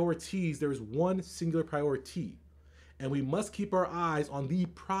not priorities, there is one singular priority. And we must keep our eyes on the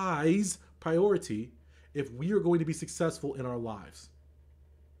prize priority if we are going to be successful in our lives.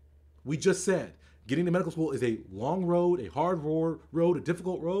 We just said, getting to medical school is a long road, a hard road, a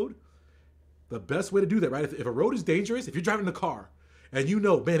difficult road. The best way to do that, right? If a road is dangerous, if you're driving in a car And you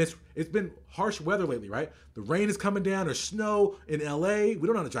know, man, it's been harsh weather lately, right? The rain is coming down. There's snow in LA. We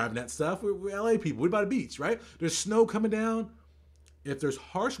don't know how to drive in that stuff. We're LA people. We're by the beach, right? There's snow coming down. If there's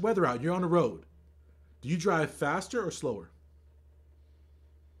harsh weather out and you're on the road, do you drive faster or slower?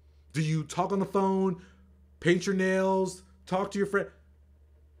 Do you talk on the phone, paint your nails, talk to your friend?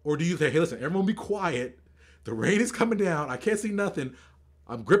 Or do you say, hey, listen, everyone be quiet. The rain is coming down. I can't see nothing.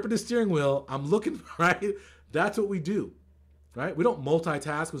 I'm gripping the steering wheel. I'm looking, right? That's what we do, right? We don't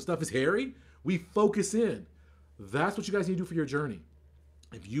multitask when stuff is hairy. We focus in. That's what you guys need to do for your journey.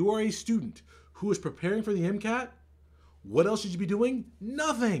 If you are a student who is preparing for the MCAT, what else should you be doing?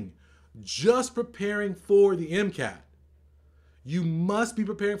 Nothing. Just preparing for the MCAT. You must be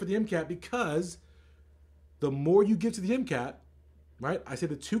preparing for the MCAT because the more you give to the MCAT, right? I say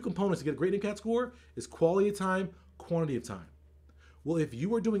the two components to get a great MCAT score is quality of time, quantity of time. Well, if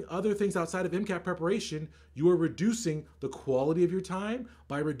you are doing other things outside of MCAT preparation, you are reducing the quality of your time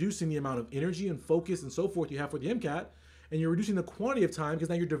by reducing the amount of energy and focus and so forth you have for the MCAT, and you're reducing the quantity of time because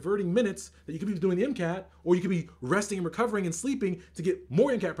now you're diverting minutes that you could be doing the MCAT, or you could be resting and recovering and sleeping to get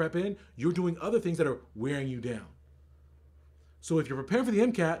more MCAT prep in. You're doing other things that are wearing you down. So if you're preparing for the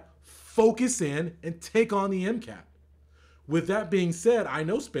MCAT, focus in and take on the MCAT. With that being said, I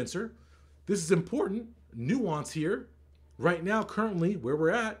know, Spencer, this is important, nuance here. Right now, currently, where we're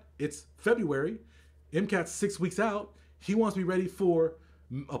at, it's February. MCAT's 6 weeks out. He wants to be ready for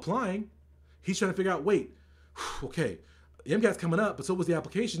applying. He's trying to figure out, wait, okay, MCAT's coming up, but so was the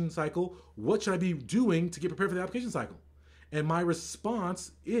application cycle. What should I be doing to get prepared for the application cycle? And my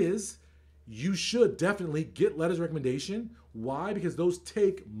response is, you should definitely get letters of recommendation. Why? Because those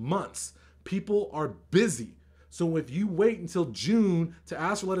take months. People are busy. So if you wait until June to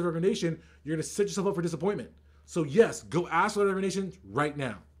ask for letters of recommendation, you're going to set yourself up for disappointment. So yes, go ask for letters of recommendation right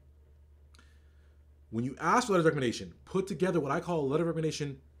now. When you ask for letters of recommendation, put together what I call a letter of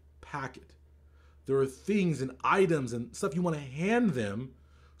recommendation packet. There are things and items and stuff you want to hand them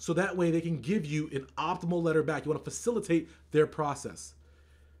so that way they can give you an optimal letter back. You want to facilitate their process.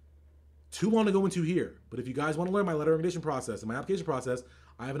 Too long to go into here, but if you guys want to learn my letter of recommendation process and my application process,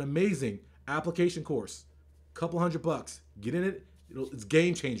 I have an amazing application course, couple $100. Get in it. It's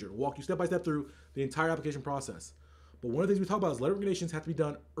game changer. It'll walk you step by step through the entire application process. But one of the things we talk about is letter of recommendations have to be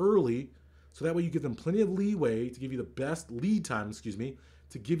done early, so that way you give them plenty of leeway to give you the best lead time,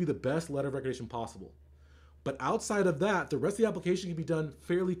 to give you the best letter of recommendation possible. But outside of that, the rest of the application can be done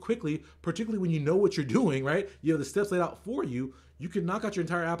fairly quickly, particularly when you know what you're doing, right? You have the steps laid out for you. You can knock out your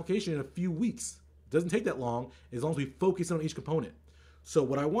entire application in a few weeks. It doesn't take that long as long as we focus on each component. So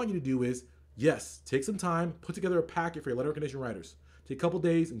what I want you to do is, yes, take some time, put together a packet for your letter of recommendation writers. Take a couple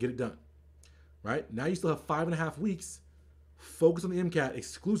days and get it done, right? Now you still have 5.5 weeks. Focus on the MCAT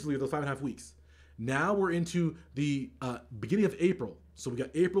exclusively those 5.5 weeks. Now we're into the beginning of April. So we got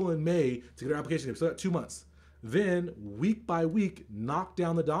April and May to get our application in. So we got 2 months. Then week by week, knock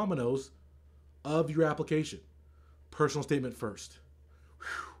down the dominoes of your application. Personal statement first.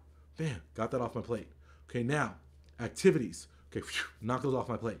 Whew, man, got that off my plate. Okay, now activities. Okay, knock those off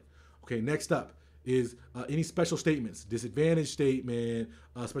my plate. Okay, next up is any special statements, disadvantage statement,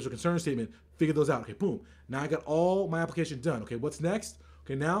 special concern statement, figure those out. Okay, boom. Now I got all my application done. Okay, what's next?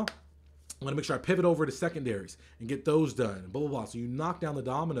 Okay, now I'm gonna make sure I pivot over to secondaries and get those done, blah, blah, blah. So you knock down the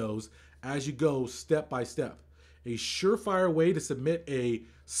dominoes as you go step by step. A surefire way to submit a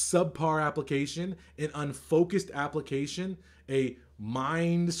subpar application, an unfocused application, a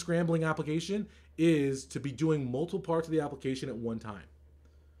mind scrambling application is to be doing multiple parts of the application at one time.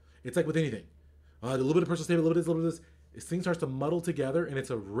 It's like with anything. A little bit of personal statement, a little bit of this, things starts to muddle together and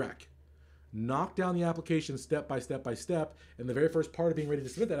it's a wreck. Knock down the application step by step by step, and the very first part of being ready to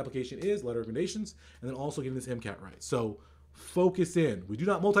submit that application is letter of recommendations, and then also getting this MCAT right. So focus in. We do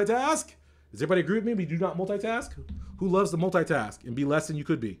not multitask. Does everybody agree with me? We do not multitask? Who loves to multitask and be less than you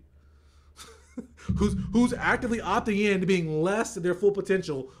could be? Who's actively opting in to being less than their full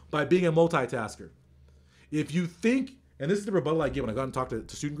potential by being a multitasker? If you think, and this is the rebuttal I get when I go out and talk to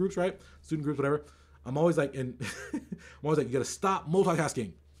student groups, right? Student groups, whatever. I'm always like, you gotta stop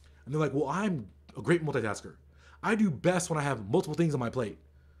multitasking. And they're like, well, I'm a great multitasker. I do best when I have multiple things on my plate.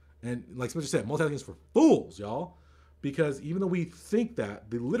 And like Spencer said, multitasking is for fools, y'all. Because even though we think that,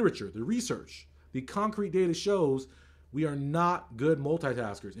 the literature, the research, the concrete data shows we are not good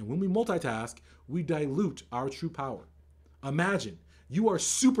multitaskers. And when we multitask, we dilute our true power. Imagine, you are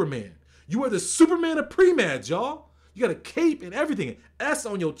Superman. You are the Superman of Premeds, y'all. You got a cape and everything. S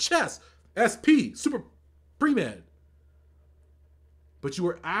on your chest. SP, Super Premed. But you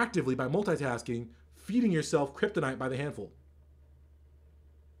are actively, by multitasking, feeding yourself kryptonite by the handful.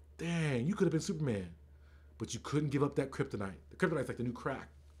 Dang, you could have been Superman. but you couldn't give up that kryptonite. The kryptonite's like the new crack.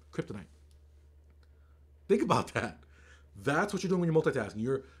 Kryptonite. Think about that. That's what you're doing when you're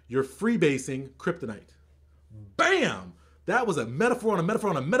multitasking. You're freebasing kryptonite. Bam! That was a metaphor on a metaphor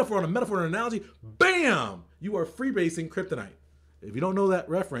on a metaphor on a metaphor on an analogy. Bam! You are freebasing kryptonite. If you don't know that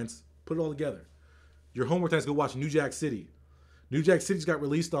reference, put it all together. Your homework tonight is go watch New Jack City. New Jack City just got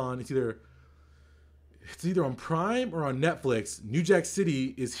released on, it's either on Prime or on Netflix. New Jack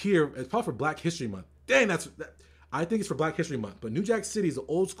City is here. It's probably for Black History Month. Dang, I think it's for Black History Month. But New Jack City is an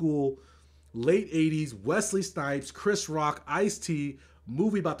old school, late 80s, Wesley Snipes, Chris Rock, Ice-T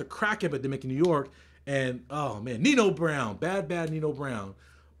movie about the crack epidemic in New York. And, oh man, Nino Brown. Bad Nino Brown.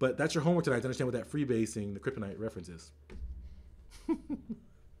 But that's your homework tonight to understand what that freebasing, the kryptonite reference is.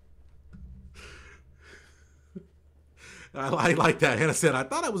 I like that. Hannah said, I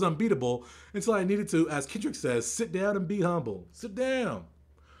thought I was unbeatable until I needed to, as Kendrick says, sit down and be humble. Sit down.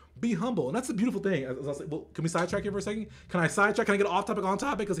 Be humble. And that's the beautiful thing. As I was like, well, can we sidetrack here for a second? Can I sidetrack? Can I get off topic on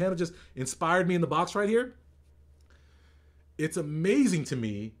topic? Because Hannah just inspired me in the box right here. It's amazing to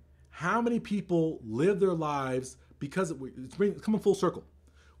me how many people live their lives because it's coming full circle.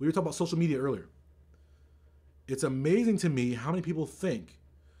 We were talking about social media earlier. It's amazing to me how many people think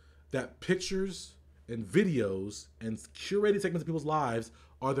that pictures and videos and curated segments of people's lives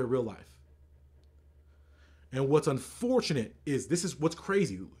are their real life. And what's unfortunate is, this is what's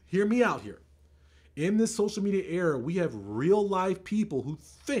crazy. Hear me out here. In this social media era, we have real life people who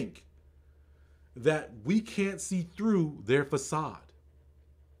think that we can't see through their facade.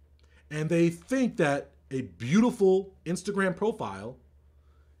 And they think that a beautiful Instagram profile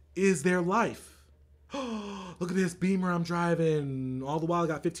is their life. Oh, look at this Beamer I'm driving. All the while I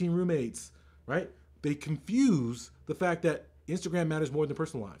got 15 roommates, right? They confuse the fact that Instagram matters more than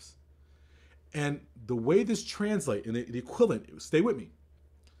personal lives. And the way this translates, and the equivalent, stay with me.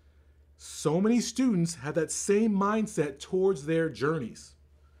 So many students have that same mindset towards their journeys.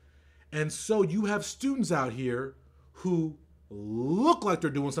 And so you have students out here who look like they're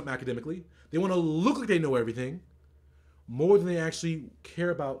doing something academically. They want to look like they know everything more than they actually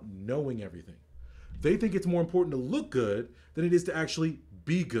care about knowing everything. They think it's more important to look good than it is to actually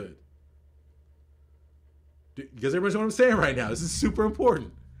be good. Because everybody's know what I'm saying right now. This is super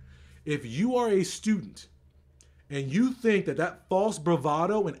important. If you are a student and you think that false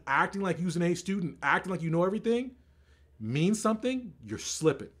bravado and acting like you're an A student, acting like you know everything, means something, you're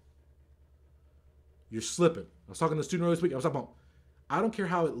slipping. You're slipping. I was talking to a student earlier this week. I was talking about, I don't care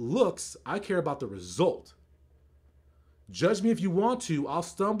how it looks. I care about the result. Judge me if you want to. I'll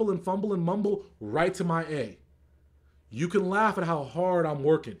stumble and fumble and mumble right to my A. You can laugh at how hard I'm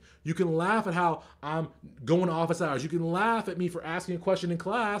working. You can laugh at how I'm going to office hours. You can laugh at me for asking a question in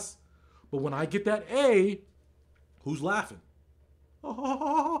class. But when I get that A, who's laughing?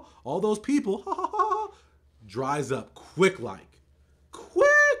 All those people dries up quick like.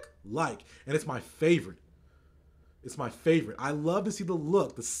 And it's my favorite. It's my favorite. I love to see the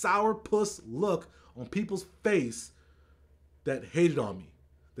look, the sourpuss look on people's face that hated on me,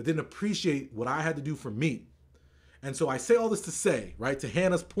 that didn't appreciate what I had to do for me. And so I say all this to say, right, to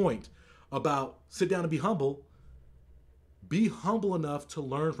Hannah's point about sit down and be humble enough to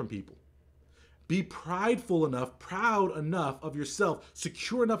learn from people. Be prideful enough, proud enough of yourself,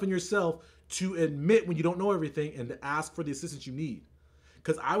 secure enough in yourself to admit when you don't know everything and to ask for the assistance you need.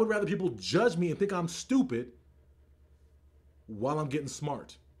 Because I would rather people judge me and think I'm stupid while I'm getting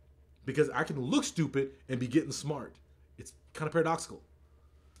smart. Because I can look stupid and be getting smart. It's kind of paradoxical.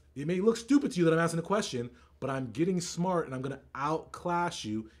 It may look stupid to you that I'm asking a question, but I'm getting smart and I'm going to outclass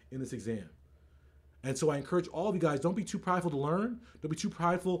you in this exam. And so I encourage all of you guys, don't be too prideful to learn. Don't be too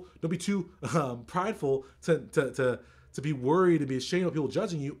prideful. Don't be too prideful to be worried and be ashamed of people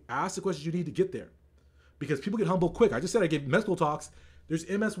judging you. Ask the questions you need to get there. Because people get humbled quick. I just said I gave med school talks. There's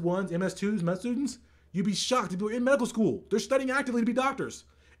MS1s, MS2s, med students. You'd be shocked. People are in medical school. They're studying actively to be doctors.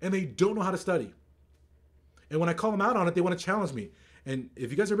 And they don't know how to study. And when I call them out on it, they want to challenge me. And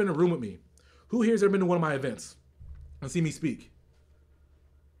if you guys have been in a room with me, who here has ever been to one of my events and see me speak?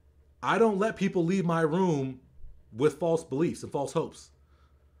 I don't let people leave my room with false beliefs and false hopes.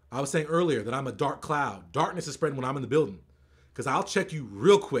 I was saying earlier that I'm a dark cloud. Darkness is spreading when I'm in the building. Because I'll check you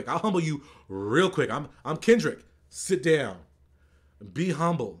real quick. I'll humble you real quick. I'm Kendrick. Sit down. Be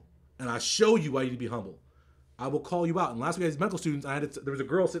humble. And I show you why you need to be humble. I will call you out. And last week as medical students, there was a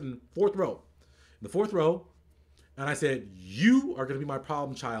girl sitting fourth row. In the fourth row. And I said, you are going to be my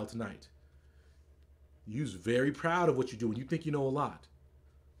problem child tonight. You's very proud of what you do and you think you know a lot.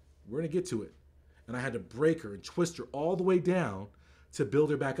 We're going to get to it. And I had to break her and twist her all the way down to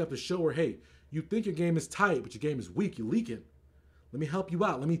build her back up to show her, hey, you think your game is tight, but your game is weak. You're leaking. Let me help you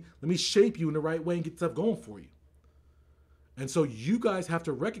out. Let me shape you in the right way and get stuff going for you. And so you guys have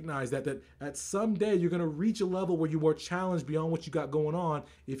to recognize that at some day you're going to reach a level where you're more challenged beyond what you got going on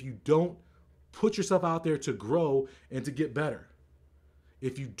if you don't put yourself out there to grow and to get better.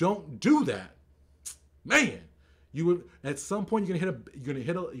 If you don't do that, man, you would at some point you're gonna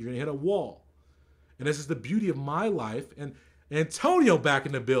hit a wall. And this is the beauty of my life. And Antonio back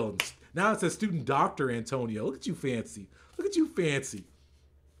in the building. Now it says student doctor Antonio. Look at you fancy. Look at you fancy.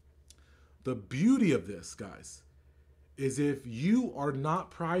 The beauty of this, guys, is if you are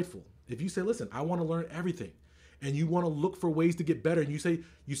not prideful, if you say, listen, I want to learn everything, and you want to look for ways to get better, and you say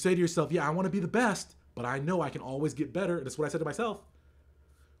to yourself, yeah, I want to be the best, but I know I can always get better. That's what I said to myself.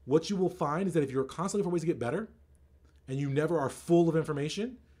 What you will find is that if you're constantly looking for ways to get better, and you never are full of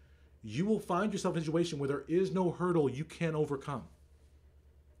information, you will find yourself in a situation where there is no hurdle you can't overcome.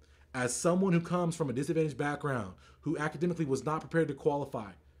 As someone who comes from a disadvantaged background, who academically was not prepared to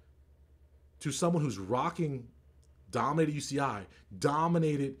qualify, to someone who's dominated UCI,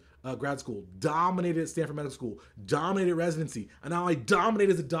 dominated grad school, dominated at Stanford Medical School, dominated residency, and now I dominate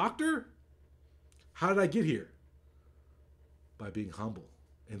as a doctor? How did I get here? By being humble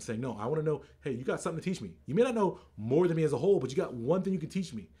and saying, no, I want to know, hey, you got something to teach me. You may not know more than me as a whole, but you got one thing you can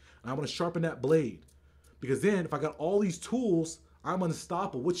teach me. And I want to sharpen that blade. Because then if I got all these tools, I'm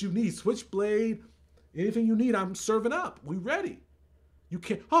unstoppable. What you need, switchblade, anything you need, I'm serving up. We ready. You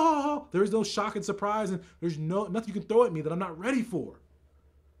can't, there is no shock and surprise, and there's nothing you can throw at me that I'm not ready for.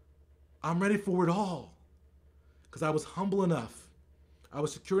 I'm ready for it all. Because I was humble enough. I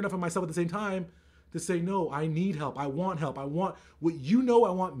was secure enough in myself at the same time to say, no, I need help. I want help. I want what you know,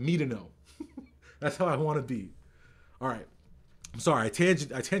 I want me to know. That's how I want to be. All right. I'm sorry, I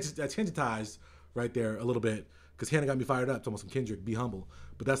tangentized right there a little bit because Hannah got me fired up, talking about some Kendrick, be humble.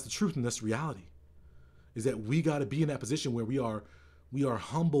 But that's the truth and that's the reality, is that we got to be in that position where we are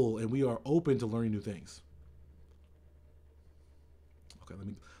humble and we are open to learning new things. Okay,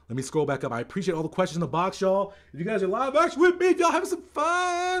 let me scroll back up. I appreciate all the questions in the box, y'all. If you guys are live action with me, if y'all having some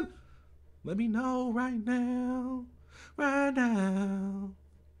fun, let me know right now. Right now.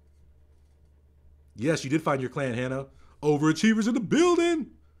 Yes, you did find your clan, Hannah. Overachievers in the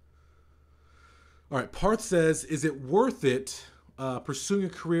building. All right, Parth says, is it worth it pursuing a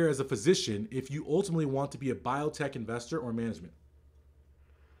career as a physician if you ultimately want to be a biotech investor or management?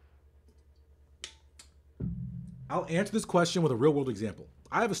 I'll answer this question with a real world example.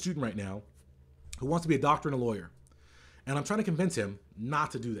 I have a student right now who wants to be a doctor and a lawyer, and I'm trying to convince him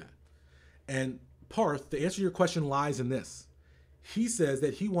not to do that. And Parth, the answer to your question lies in this. He says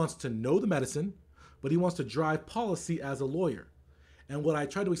that he wants to know the medicine, but he wants to drive policy as a lawyer. And what I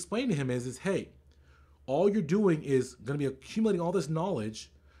try to explain to him is hey, all you're doing is going to be accumulating all this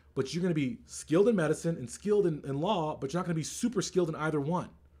knowledge, but you're going to be skilled in medicine and skilled in law, but you're not going to be super skilled in either one.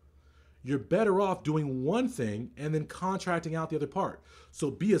 You're better off doing one thing and then contracting out the other part. So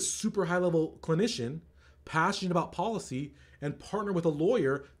be a super high level clinician, passionate about policy, and partner with a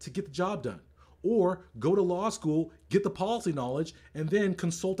lawyer to get the job done. Or go to law school, get the policy knowledge, and then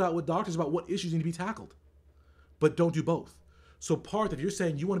consult out with doctors about what issues need to be tackled. But don't do both. So Parth, if you're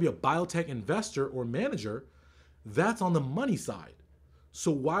saying you want to be a biotech investor or manager, that's on the money side.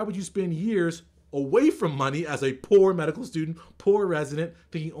 So why would you spend years away from money as a poor medical student, poor resident,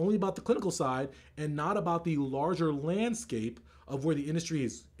 thinking only about the clinical side and not about the larger landscape of where the industry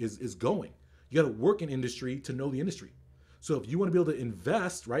is going? You got to work in industry to know the industry. So if you want to be able to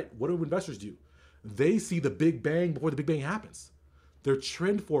invest, right, what do investors do? They see the big bang before the big bang happens. They're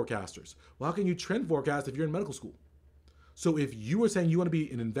trend forecasters. Well, how can you trend forecast if you're in medical school? So if you are saying you want to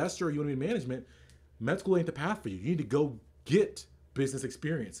be an investor or you want to be in management, med school ain't the path for you. You need to go get business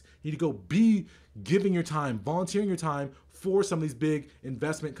experience. You need to go be giving your time, volunteering your time for some of these big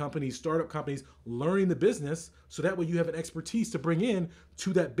investment companies, startup companies, learning the business, so that way you have an expertise to bring in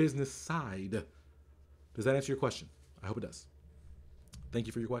to that business side. Does that answer your question? I hope it does. Thank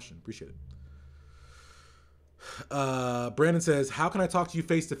you for your question. Appreciate it. Brandon says, how can I talk to you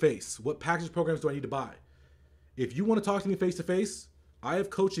face-to-face? What package programs do I need to buy? If you want to talk to me face-to-face, I have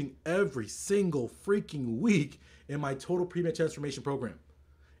coaching every single freaking week in my Total Premed Transformation program.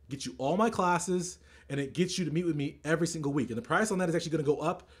 It gets you all my classes, and it gets you to meet with me every single week. And the price on that is actually going to go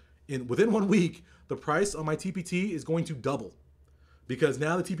up. Within 1 week, the price on my TPT is going to double. Because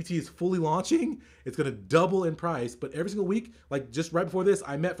now the TPT is fully launching, it's going to double in price. But every single week, like just right before this,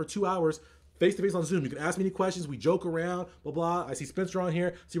 I met for 2 hours face-to-face on Zoom. You can ask me any questions. We joke around, blah, blah. I see Spencer on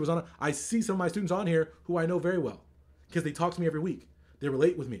here. See Rosanna. I see some of my students on here who I know very well because they talk to me every week. They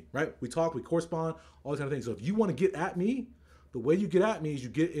relate with me, right? We talk, we correspond, all these kind of things. So if you want to get at me, the way you get at me is you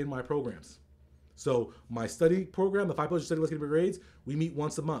get in my programs. So my study program, the 5 pillars of study, let's get better grades, we meet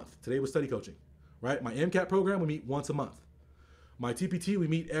once a month. Today was study coaching, right? My MCAT program, we meet once a month. My TPT, we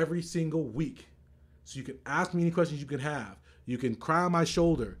meet every single week. So you can ask me any questions you can have. You can cry on my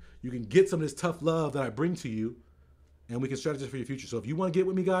shoulder. You can get some of this tough love that I bring to you, and we can strategize for your future. So if you want to get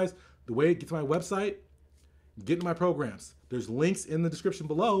with me, guys, the way to get to my website, get into my programs. There's links in the description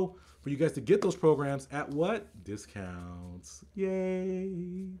below for you guys to get those programs at what? Discounts.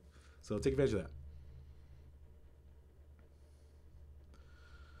 Yay. So take advantage of that.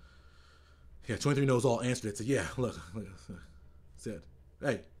 Yeah, 23 Knows All answered it. So yeah, look, said,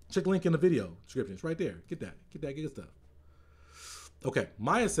 hey, check the link in the video description. It's right there. Get that. Get that good stuff. Okay,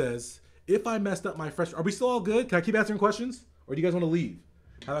 Maya says, if I messed up my freshman, are we still all good? Can I keep answering questions? Or do you guys want to leave?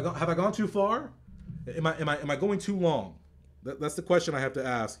 Have I gone too far? Am I going too long? That's the question I have to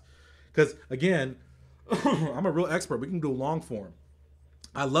ask. Because again, I'm a real expert. We can do long form.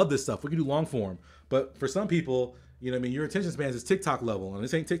 I love this stuff. We can do long form. But for some people, you know what I mean, your attention span is TikTok level, and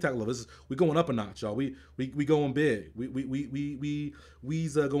this ain't TikTok level. We going up a notch, y'all. We going big.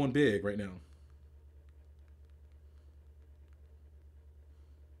 We's going big right now.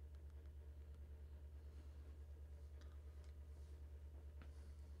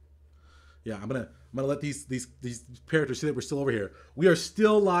 Yeah, I'm gonna let these characters see that we're still over here. We are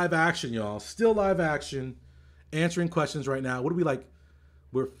still live action, y'all. Still live action, answering questions right now. What are we like?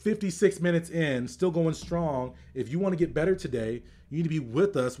 We're 56 minutes in, still going strong. If you want to get better today, you need to be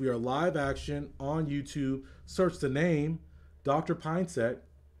with us. We are live action on YouTube. Search the name, Dr. Pinesett.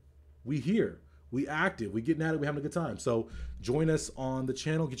 We here. We active. We getting at it. We having a good time. So join us on the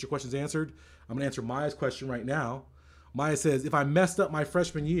channel. Get your questions answered. I'm gonna answer Maya's question right now. Maya says, if I messed up my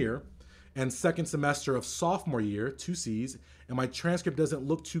freshman year and second semester of sophomore year, 2 C's, and my transcript doesn't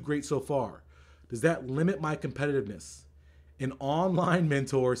look too great so far, does that limit my competitiveness? An online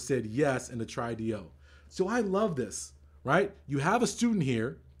mentor said yes in the Try-DO. So I love this, right? You have a student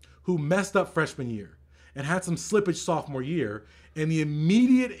here who messed up freshman year and had some slippage sophomore year, and the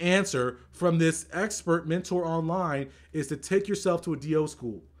immediate answer from this expert mentor online is to take yourself to a DO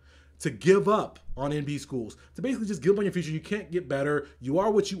school, to give up on NB schools, to basically just give up on your future. You can't get better. You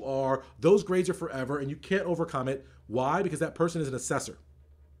are what you are. Those grades are forever, and you can't overcome it. Why? Because that person is an assessor,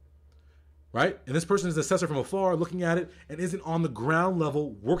 right? And this person is an assessor from afar looking at it and isn't on the ground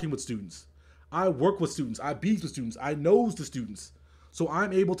level working with students. I work with students. I bees with students. I knows the students. So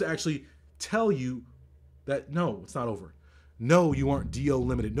I'm able to actually tell you that, no, it's not over. No, you aren't DO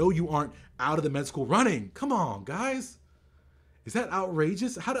limited. No, you aren't out of the med school running. Come on, guys. Is that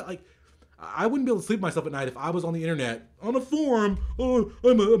outrageous? I wouldn't be able to sleep myself at night if I was on the internet on a forum. Oh,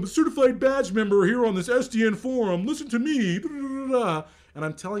 I'm a certified badge member here on this SDN forum. Listen to me. And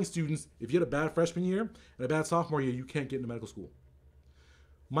I'm telling students, if you had a bad freshman year and a bad sophomore year, you can't get into medical school.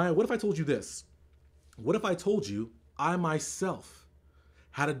 Maya, what if I told you this? What if I told you I myself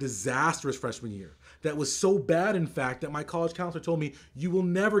had a disastrous freshman year that was so bad, in fact, that my college counselor told me, you will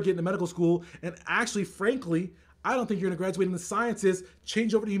never get into medical school. And actually, frankly, I don't think you're going to graduate in the sciences,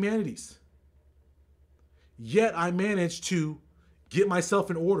 change over to humanities. Yet I managed to get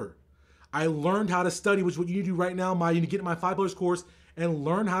myself in order. I learned how to study, which is what you need to do right now, Maya. You need to get in my 5 pillars course and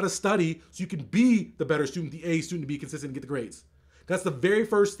learn how to study so you can be the better student, the A student, to be consistent and get the grades. That's the very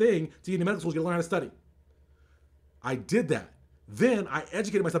first thing to get into medical school, is you learn how to study. I did that. Then I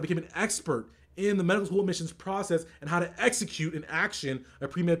educated myself, became an expert in the medical school admissions process and how to execute in action a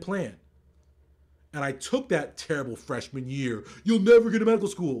pre-med plan. And I took that terrible freshman year, you'll never get to medical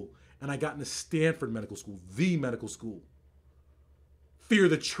school, and I got into Stanford Medical School, the medical school. Fear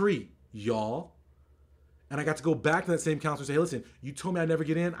the tree, y'all. And I got to go back to that same counselor and say, hey, listen, you told me I'd never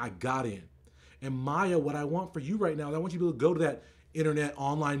get in, I got in. And Maya, what I want for you right now is I want you to be able to go to that internet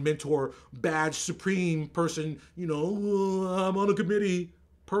online mentor, badge supreme person, you know, I'm on a committee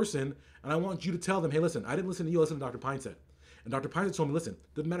person, and I want you to tell them, hey, listen, I didn't listen to you, I listened to Dr. Pinesett. And Dr. Pinesett told me, listen,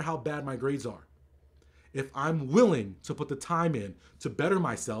 doesn't matter how bad my grades are. If I'm willing to put the time in to better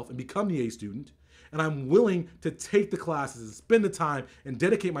myself and become the A student, and I'm willing to take the classes and spend the time and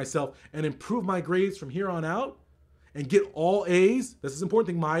dedicate myself and improve my grades from here on out and get all A's, this is an important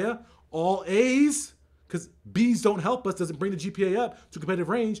thing, Maya, all A's, because B's don't help us, doesn't bring the GPA up to competitive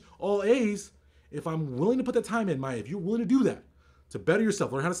range, all A's, if I'm willing to put the time in, Maya, if you're willing to do that, to better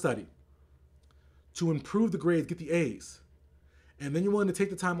yourself, learn how to study, to improve the grades, get the A's, and then you're willing to take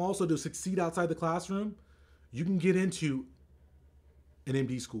the time also to succeed outside the classroom, you can get into an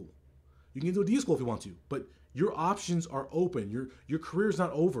MD school. You can get into a D school if you want to, but your options are open. Your career is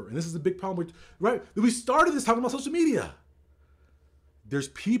not over. And this is a big problem with, right? We started this talking about social media. There's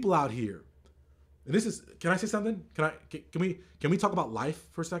people out here. And this is, can I say something? Can we talk about life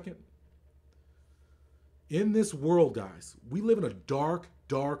for a second? In this world, guys, we live in a dark,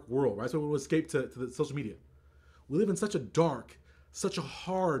 dark world, right? So we will escape to the social media. We live in such a dark, such a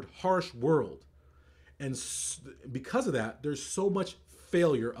hard, harsh world. And because of that, there's so much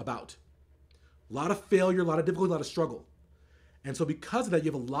failure about. A lot of failure, a lot of difficulty, a lot of struggle. And so because of that,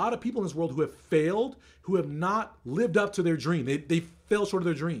 you have a lot of people in this world who have failed, who have not lived up to their dream. They fell short of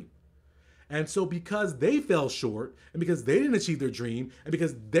their dream. And so because they fell short, and because they didn't achieve their dream, and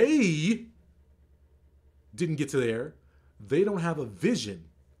because they didn't get to there, they don't have a vision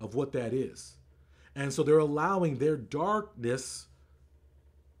of what that is. And so they're allowing their darkness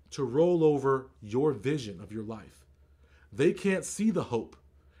to roll over your vision of your life. They can't see the hope.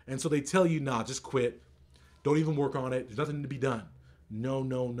 And so they tell you, nah, just quit. Don't even work on it. There's nothing to be done. No,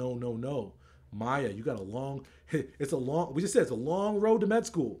 no, no, no, no. Maya, you got we just said it's a long road to med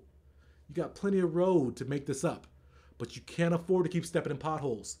school. You got plenty of road to make this up, but you can't afford to keep stepping in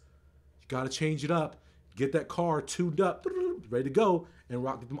potholes. You got to change it up. Get that car tuned up, ready to go, and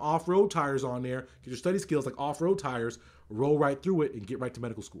get them off-road tires on there. Get your study skills like off-road tires, roll right through it, and get right to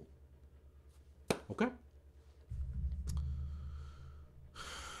medical school. Okay?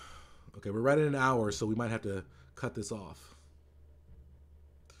 Okay, we're right at an hour, so we might have to cut this off.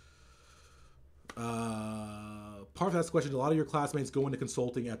 Parth asked the question, a lot of your classmates go into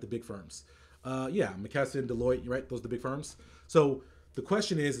consulting at the big firms. Yeah, McKesson, Deloitte, right? Those are the big firms. So the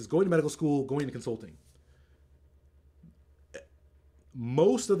question is going to medical school, going into consulting.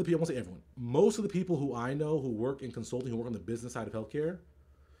 Most of the people, I won't say everyone, most of the people who I know who work in consulting, who work on the business side of healthcare,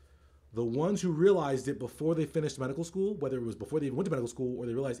 the ones who realized it before they finished medical school, whether it was before they even went to medical school or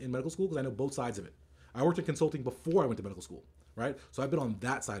they realized in medical school, because I know both sides of it. I worked in consulting before I went to medical school, right? So I've been on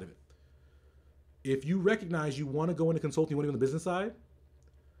that side of it. If you recognize you want to go into consulting, you want to go on the business side,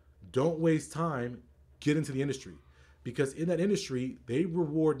 don't waste time, get into the industry. Because in that industry, they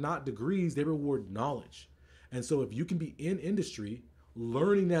reward not degrees, they reward knowledge. And so if you can be in industry,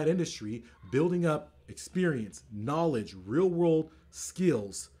 learning that industry, building up experience, knowledge, real world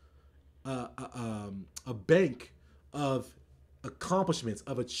skills, a bank of accomplishments,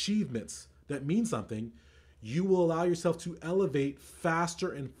 of achievements that mean something, you will allow yourself to elevate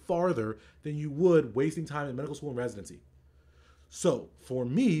faster and farther than you would wasting time in medical school and residency. So for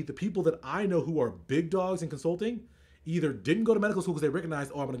me, the people that I know who are big dogs in consulting either didn't go to medical school because they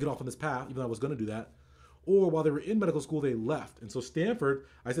recognized, oh, I'm going to get off on this path, even though I was going to do that, or while they were in medical school, they left. And so Stanford,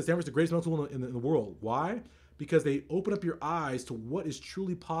 I said Stanford's the greatest medical school in the world. Why? Because they open up your eyes to what is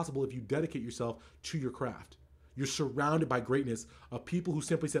truly possible if you dedicate yourself to your craft. You're surrounded by greatness of people who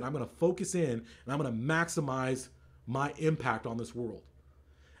simply said, I'm going to focus in and I'm going to maximize my impact on this world.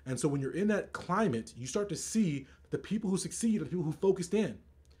 And so when you're in that climate, you start to see the people who succeed are the people who focused in.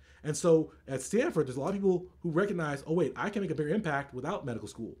 And so at Stanford, there's a lot of people who recognize, oh wait, I can make a bigger impact without medical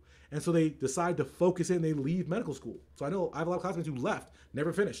school. And so they decide to focus in, they leave medical school. So I know I have a lot of classmates who left,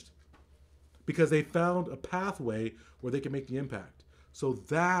 never finished, because they found a pathway where they can make the impact. So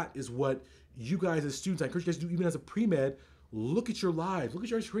that is what you guys as students, I encourage you guys to do even as a pre-med, look at your lives, look at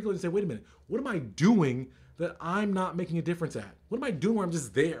your curriculum and say, wait a minute, what am I doing that I'm not making a difference at? What am I doing where I'm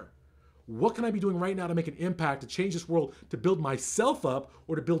just there? What can I be doing right now to make an impact, to change this world, to build myself up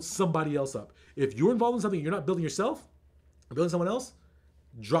or to build somebody else up? If you're involved in something and you're not building yourself, or building someone else,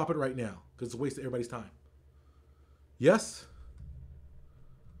 drop it right now because it's a waste of everybody's time. Yes?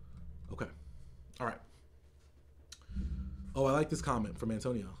 Okay. All right. Oh, I like this comment from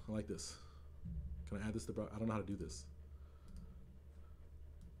Antonio. I like this. Can I add this to I don't know how to do this.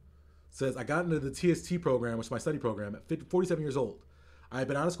 It says, I got into the TST program, which is my study program, at 47 years old. I have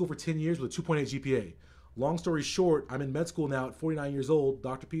been out of school for 10 years with a 2.8 GPA. Long story short, I'm in med school now at 49 years old.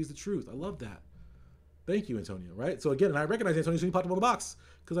 Dr. P is the truth. I love that. Thank you, Antonio, right? So again, and I recognize Antonio as he popped up on the box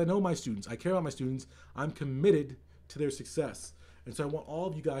because I know my students. I care about my students. I'm committed to their success. And so I want all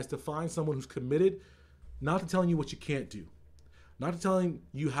of you guys to find someone who's committed, not to telling you what you can't do, not to telling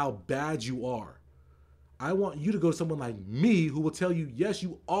you how bad you are. I want you to go to someone like me who will tell you, yes,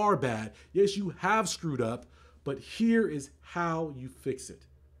 you are bad. Yes, you have screwed up, but here is how you fix it.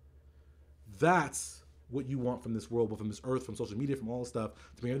 That's what you want from this world, from this earth, from social media, from all this stuff,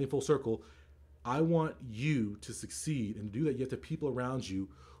 to make everything full circle. I want you to succeed, and to do that, you have to have people around you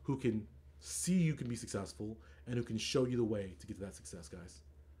who can see you can be successful and who can show you the way to get to that success, guys.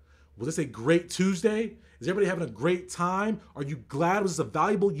 Was this a great Tuesday? Is everybody having a great time? Are you glad? Was this a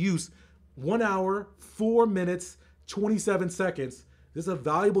valuable use? 1 hour, 4 minutes, 27 seconds. Is this a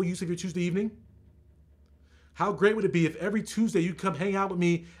valuable use of your Tuesday evening? How great would it be if every Tuesday you'd come hang out with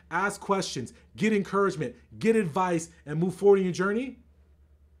me, ask questions, get encouragement, get advice, and move forward in your journey?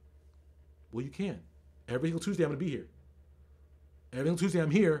 Well, you can. Every single Tuesday I'm going to be here. Every single Tuesday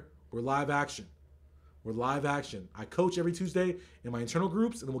I'm here. We're live action. We're live action. I coach every Tuesday in my internal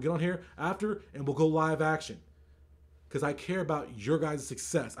groups, and then we'll get on here after, and we'll go live action. Because I care about your guys'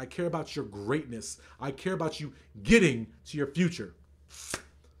 success. I care about your greatness. I care about you getting to your future.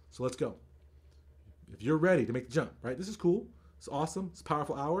 So let's go. If you're ready to make the jump, right? This is cool. It's awesome. It's a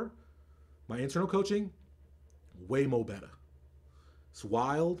powerful hour. My internal coaching, way more better. It's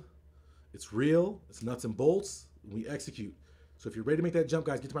wild. It's real. It's nuts and bolts. We execute. So if you're ready to make that jump,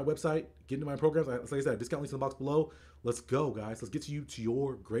 guys, get to my website, get into my programs. Like I said, discount links in the box below. Let's go, guys. Let's get you to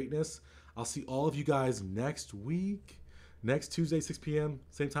your greatness. I'll see all of you guys next week. Next Tuesday, 6 p.m.,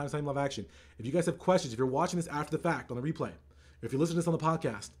 same time, same live action. If you guys have questions, if you're watching this after the fact on the replay, if you're listening to this on the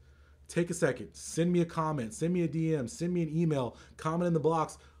podcast, take a second, send me a comment, send me a DM, send me an email, comment in the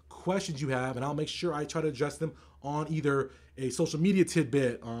box, questions you have, and I'll make sure I try to address them on either a social media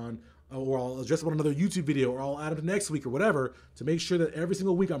tidbit or I'll address them on another YouTube video, or I'll add them to next week or whatever, to make sure that every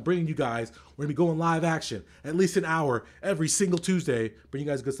single week I'm bringing you guys, we're gonna be going live action, at least an hour every single Tuesday, bring you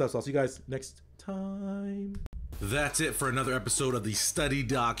guys good stuff. So I'll see you guys next time. That's it for another episode of the Study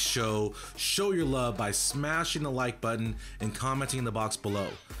Doc Show. Show your love by smashing the like button and commenting in the box below.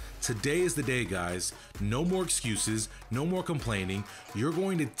 Today is the day, guys. No more excuses, no more complaining. You're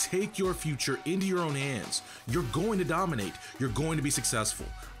going to take your future into your own hands. You're going to dominate. You're going to be successful.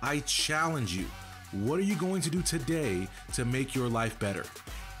 I challenge you. What are you going to do today to make your life better?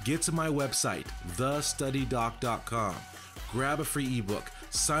 Get to my website, thestudydoc.com. Grab a free ebook,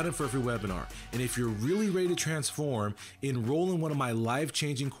 sign up for a free webinar, and if you're really ready to transform, enroll in one of my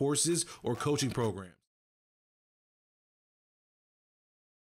life-changing courses or coaching programs.